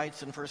 when he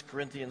writes in 1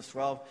 Corinthians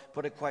 12,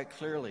 put it quite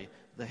clearly.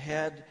 The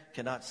head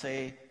cannot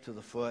say to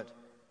the foot,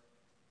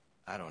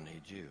 I don't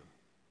need you.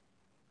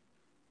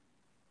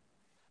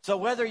 So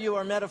whether you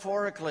are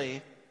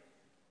metaphorically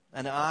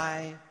an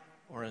eye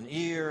or an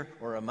ear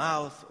or a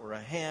mouth or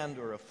a hand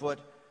or a foot,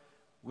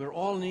 we're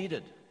all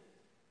needed.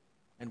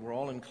 And we're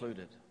all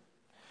included.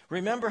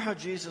 Remember how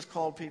Jesus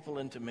called people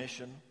into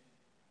mission?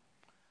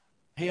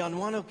 He, on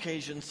one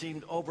occasion,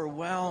 seemed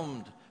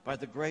overwhelmed by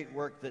the great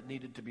work that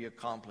needed to be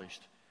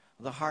accomplished.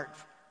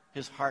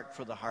 His heart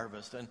for the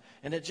harvest.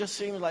 And it just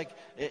seemed like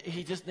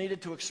he just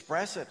needed to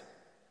express it.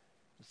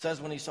 It says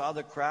when he saw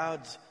the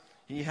crowds,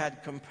 he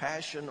had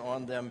compassion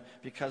on them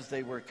because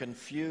they were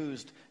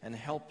confused and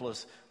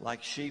helpless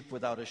like sheep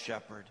without a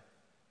shepherd.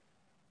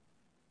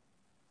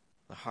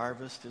 The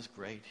harvest is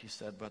great, he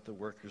said, but the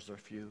workers are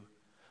few.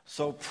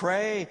 So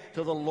pray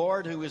to the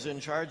Lord who is in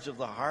charge of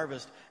the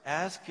harvest.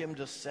 Ask him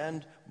to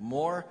send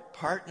more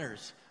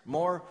partners,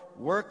 more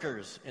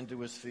workers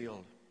into his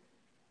field.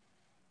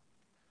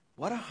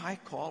 What a high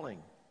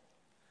calling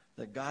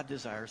that God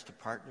desires to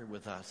partner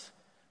with us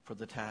for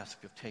the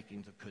task of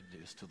taking the good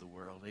news to the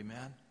world.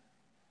 Amen?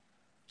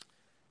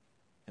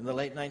 In the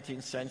late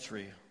 19th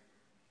century,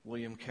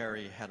 William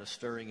Carey had a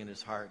stirring in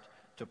his heart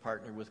to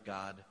partner with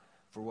God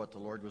for what the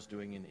Lord was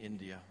doing in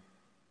India.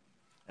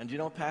 And you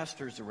know,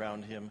 pastors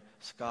around him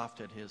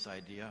scoffed at his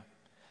idea.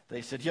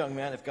 They said, young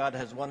man, if God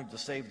has wanted to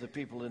save the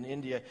people in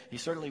India, he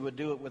certainly would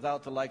do it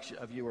without the likes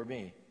of you or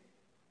me.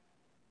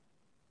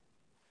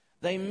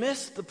 They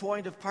missed the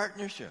point of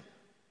partnership.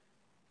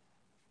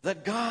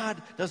 That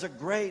God does a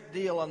great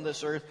deal on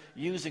this earth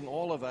using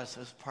all of us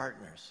as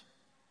partners.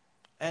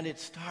 And it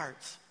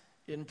starts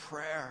in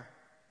prayer.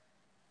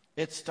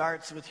 It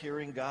starts with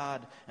hearing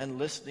God and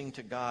listening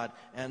to God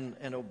and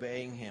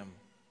obeying him.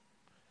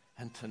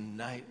 And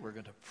tonight we're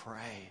going to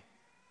pray.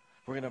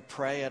 We're going to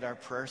pray at our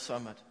prayer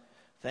summit.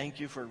 Thank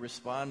you for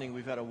responding.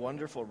 We've had a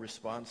wonderful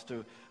response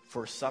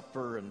for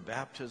supper and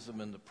baptism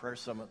and the prayer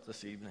summit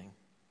this evening.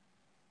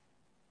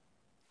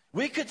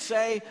 We could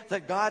say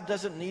that God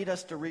doesn't need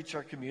us to reach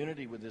our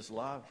community with his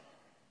love.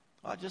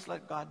 Oh, just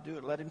let God do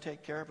it. Let him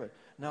take care of it.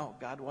 No,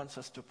 God wants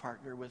us to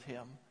partner with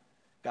him.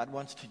 God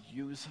wants to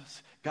use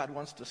us. God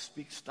wants to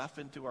speak stuff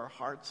into our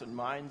hearts and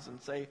minds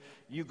and say,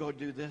 you go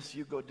do this,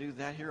 you go do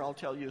that. Here, I'll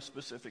tell you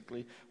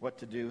specifically what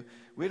to do.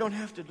 We don't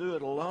have to do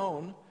it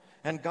alone,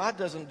 and God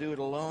doesn't do it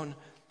alone.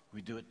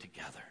 We do it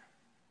together.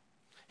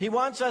 He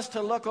wants us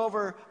to look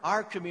over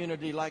our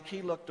community like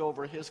he looked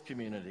over his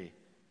community.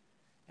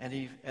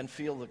 And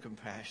feel the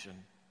compassion.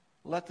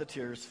 Let the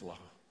tears flow.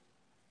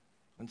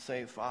 And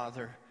say,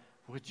 Father,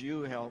 would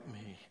you help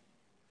me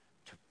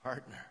to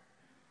partner,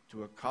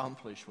 to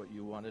accomplish what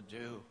you want to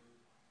do?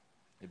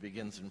 It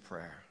begins in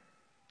prayer.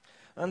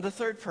 And the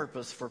third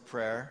purpose for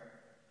prayer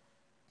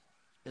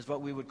is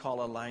what we would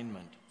call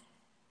alignment.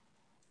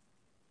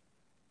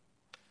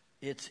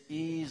 It's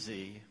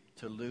easy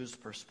to lose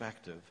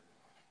perspective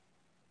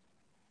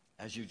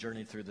as you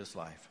journey through this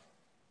life.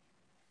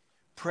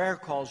 Prayer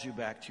calls you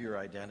back to your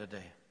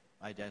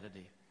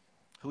identity,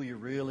 who you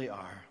really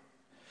are.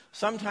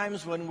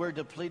 Sometimes when we're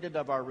depleted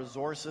of our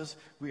resources,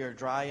 we are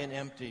dry and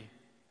empty.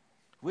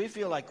 We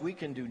feel like we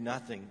can do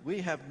nothing.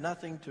 We have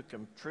nothing to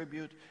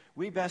contribute.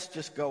 We best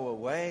just go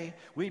away.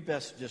 We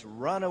best just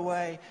run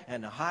away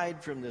and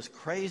hide from this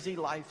crazy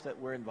life that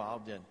we're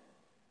involved in.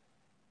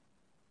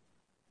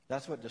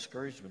 That's what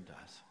discouragement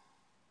does.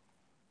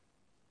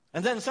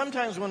 And then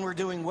sometimes when we're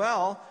doing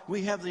well,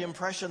 we have the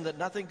impression that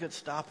nothing could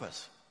stop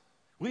us.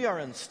 We are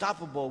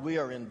unstoppable, we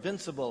are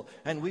invincible,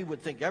 and we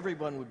would think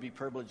everyone would be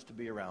privileged to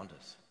be around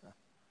us.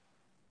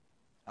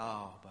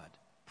 Oh, but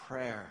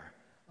prayer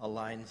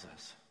aligns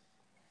us.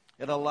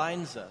 It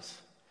aligns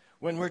us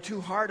when we're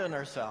too hard on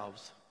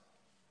ourselves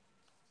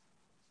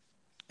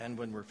and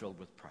when we're filled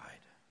with pride.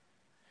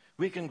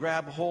 We can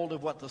grab hold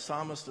of what the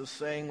psalmist is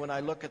saying, when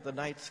I look at the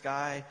night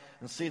sky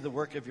and see the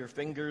work of your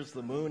fingers,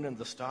 the moon and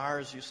the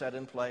stars you set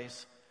in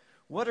place.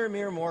 What are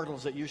mere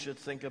mortals that you should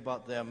think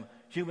about them,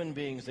 human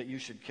beings that you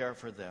should care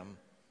for them?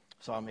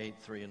 Psalm 8,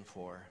 3 and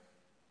 4.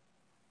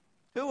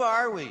 Who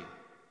are we?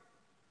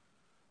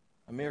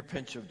 A mere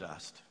pinch of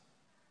dust.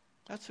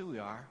 That's who we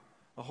are.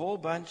 A whole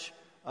bunch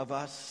of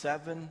us,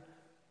 7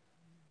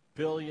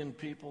 billion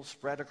people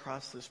spread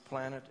across this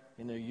planet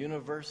in a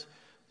universe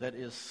that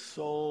is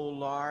so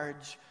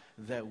large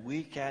that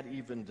we can't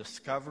even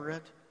discover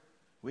it.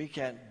 We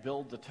can't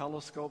build the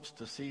telescopes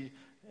to see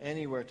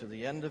anywhere to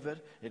the end of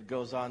it. It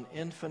goes on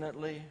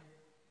infinitely.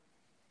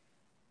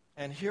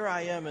 And here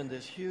I am in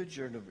this huge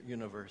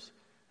universe.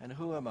 And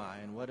who am I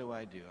and what do?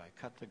 I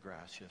cut the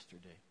grass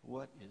yesterday.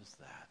 What is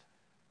that?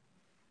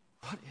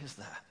 What is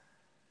that?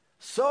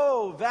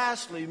 So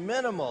vastly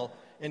minimal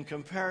in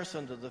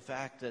comparison to the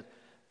fact that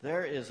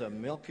there is a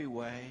Milky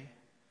Way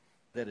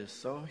that is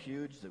so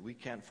huge that we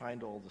can't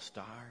find all the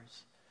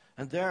stars.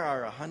 And there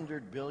are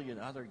 100 billion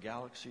other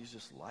galaxies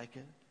just like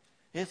it.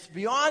 It's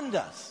beyond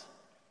us.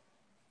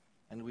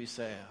 And we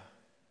say,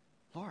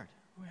 Lord,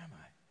 who am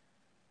I?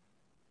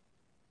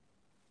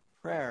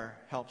 Prayer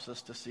helps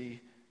us to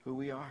see who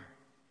we are,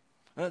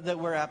 that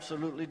we're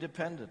absolutely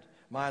dependent.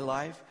 My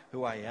life,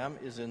 who I am,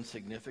 is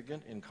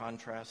insignificant in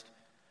contrast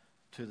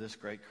to this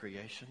great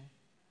creation,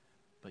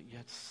 but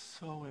yet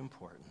so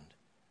important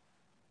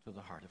to the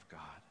heart of God.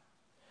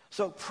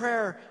 So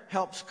prayer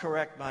helps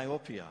correct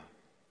myopia.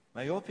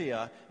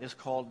 Myopia is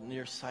called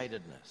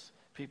nearsightedness.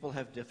 People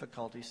have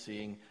difficulty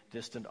seeing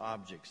distant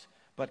objects,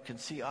 but can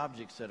see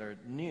objects that are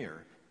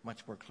near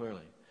much more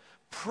clearly.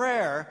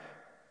 Prayer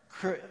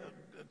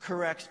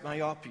corrects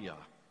myopia,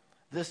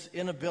 this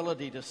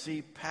inability to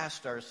see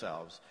past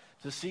ourselves,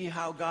 to see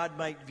how God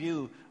might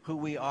view who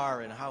we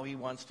are and how he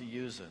wants to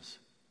use us.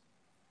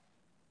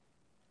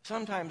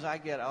 Sometimes I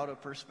get out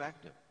of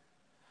perspective.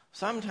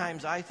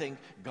 Sometimes I think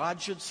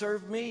God should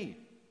serve me.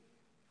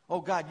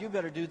 Oh, God, you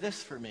better do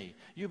this for me.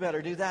 You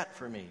better do that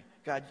for me.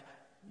 God,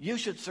 you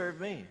should serve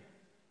me.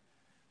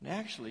 And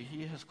actually,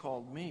 he has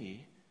called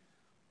me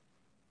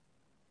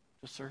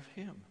to serve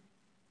him.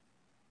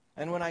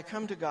 And when I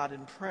come to God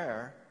in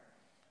prayer,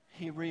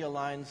 he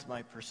realigns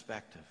my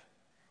perspective.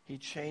 He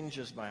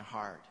changes my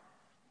heart.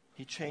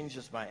 He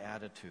changes my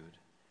attitude.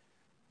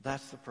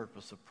 That's the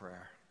purpose of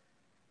prayer.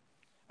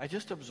 I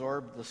just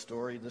absorbed the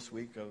story this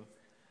week of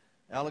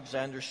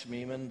Alexander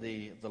Schmemann,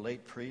 the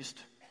late priest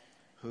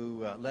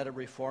who led a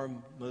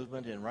reform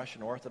movement in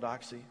Russian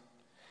Orthodoxy.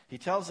 He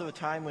tells of a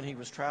time when he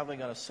was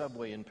traveling on a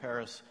subway in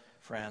Paris,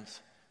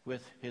 France,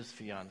 with his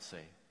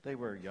fiancée. They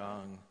were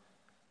young.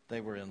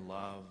 They were in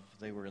love.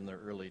 They were in their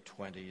early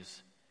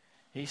 20s.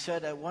 He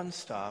said at one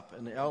stop,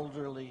 an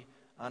elderly,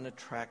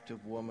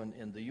 unattractive woman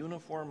in the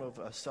uniform of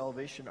a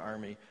Salvation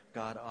Army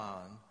got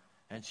on,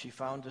 and she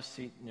found a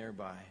seat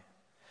nearby.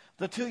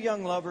 The two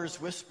young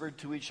lovers whispered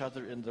to each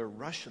other in their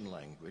Russian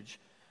language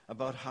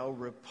about how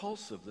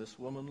repulsive this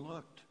woman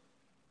looked.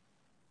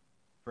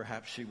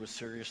 Perhaps she was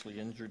seriously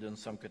injured in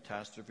some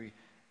catastrophe.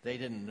 They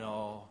didn't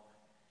know,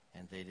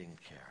 and they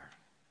didn't care.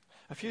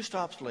 A few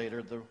stops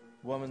later, the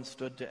woman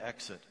stood to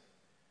exit.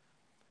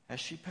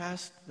 As she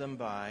passed them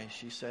by,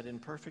 she said in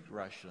perfect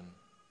Russian,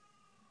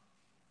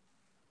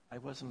 "I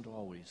wasn't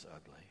always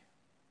ugly."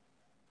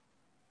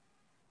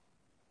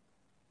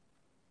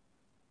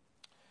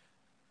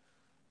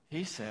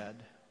 He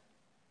said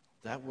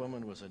that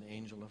woman was an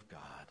angel of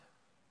God.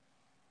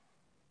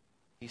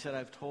 He said,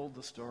 "I've told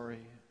the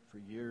story for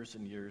years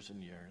and years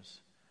and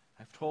years.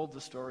 I've told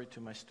the story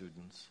to my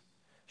students.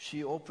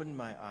 She opened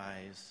my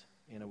eyes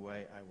in a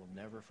way I will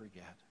never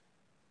forget.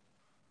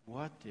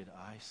 What did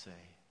I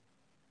say?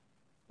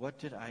 What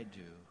did I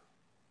do?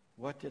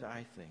 What did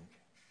I think?"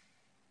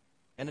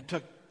 And it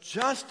took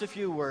just a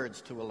few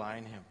words to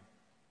align him.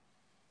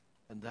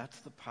 And that's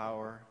the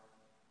power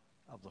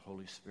of the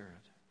Holy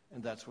Spirit.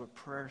 And that's what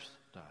prayer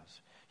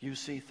does. You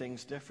see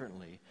things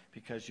differently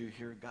because you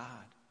hear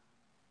God.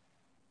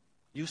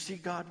 You see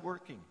God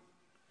working.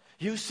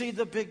 You see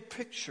the big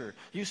picture.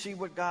 You see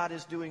what God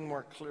is doing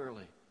more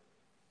clearly.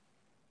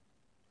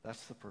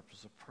 That's the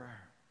purpose of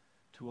prayer,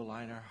 to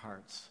align our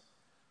hearts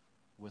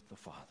with the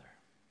Father.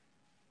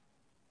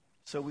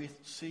 So we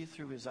see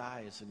through his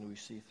eyes and we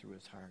see through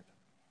his heart.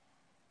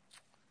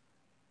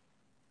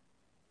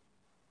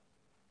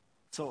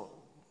 So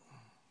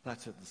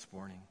that's it this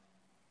morning.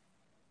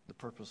 The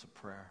purpose of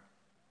prayer.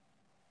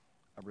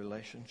 A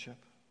relationship,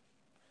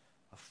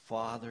 a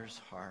Father's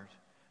heart,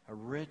 a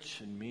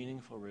rich and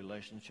meaningful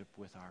relationship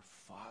with our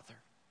Father.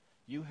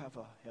 You have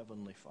a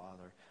heavenly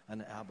Father,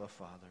 an Abba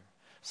Father.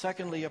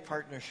 Secondly, a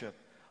partnership.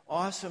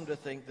 Awesome to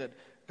think that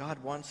God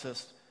wants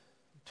us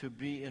to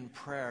be in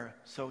prayer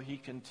so he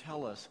can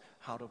tell us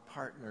how to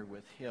partner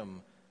with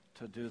him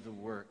to do the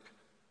work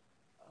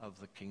of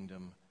the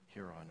kingdom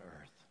here on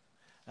earth.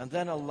 And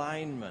then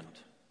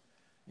alignment.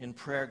 In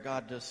prayer,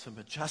 God does some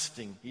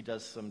adjusting. He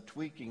does some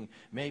tweaking.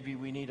 Maybe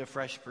we need a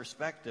fresh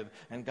perspective,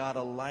 and God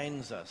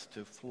aligns us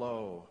to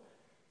flow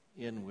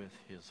in with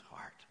his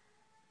heart.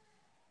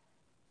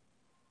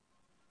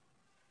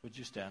 Would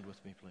you stand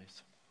with me,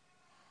 please?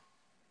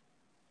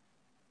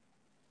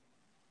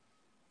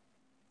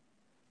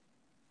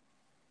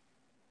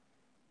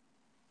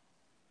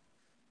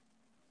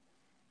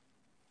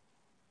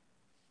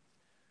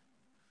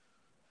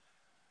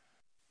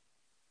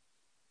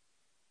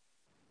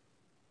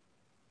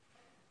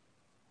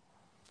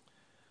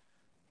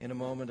 In a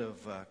moment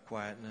of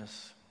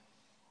quietness,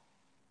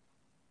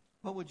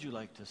 what would you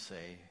like to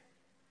say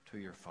to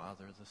your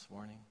Father this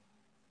morning?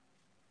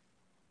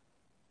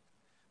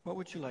 What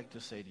would you like to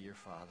say to your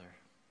Father?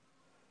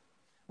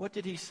 What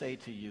did he say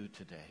to you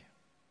today?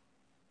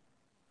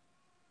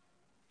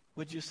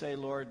 Would you say,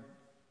 "Lord,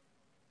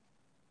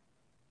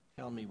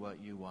 tell me what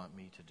you want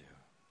me to do"?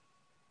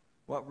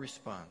 What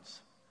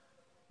response?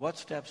 What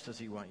steps does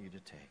he want you to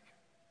take?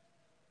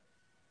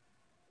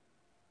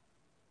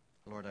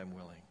 Lord, I'm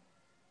willing.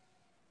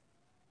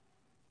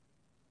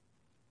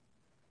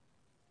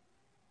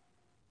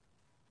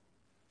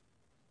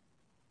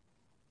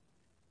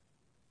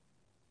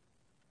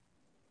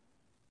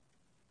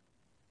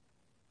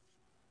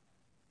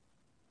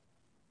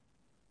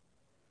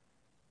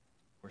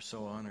 We're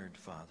so honored,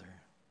 Father,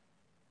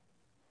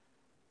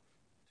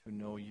 to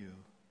know you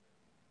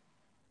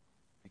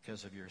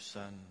because of your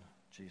Son,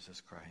 Jesus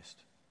Christ.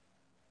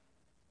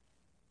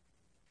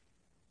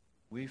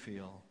 We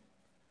feel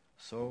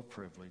so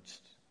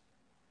privileged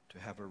to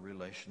have a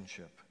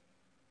relationship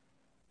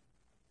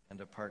and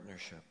a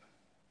partnership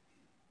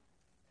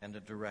and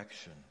a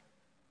direction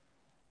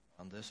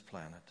on this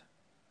planet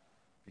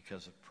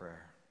because of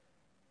prayer.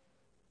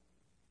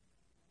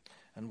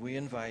 And we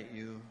invite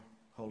you,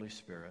 Holy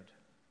Spirit,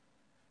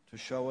 to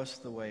show us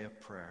the way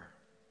of prayer.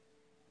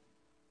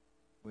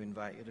 We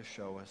invite you to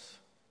show us.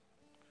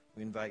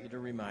 We invite you to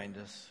remind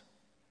us.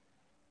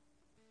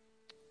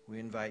 We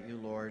invite you,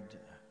 Lord,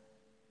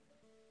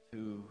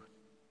 to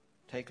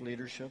take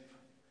leadership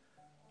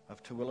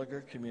of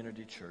Terwilliger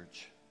Community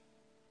Church.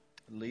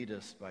 Lead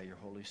us by your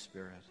Holy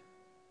Spirit.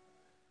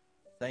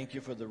 Thank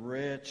you for the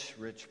rich,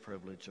 rich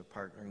privilege of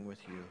partnering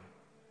with you.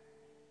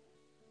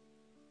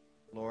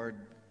 Lord,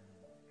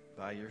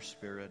 by your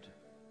Spirit,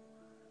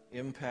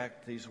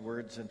 impact these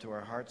words into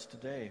our hearts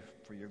today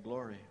for your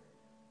glory,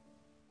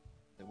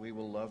 that we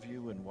will love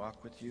you and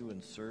walk with you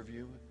and serve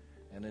you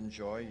and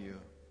enjoy you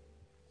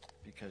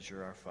because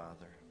you're our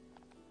Father.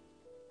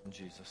 In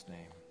Jesus'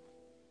 name.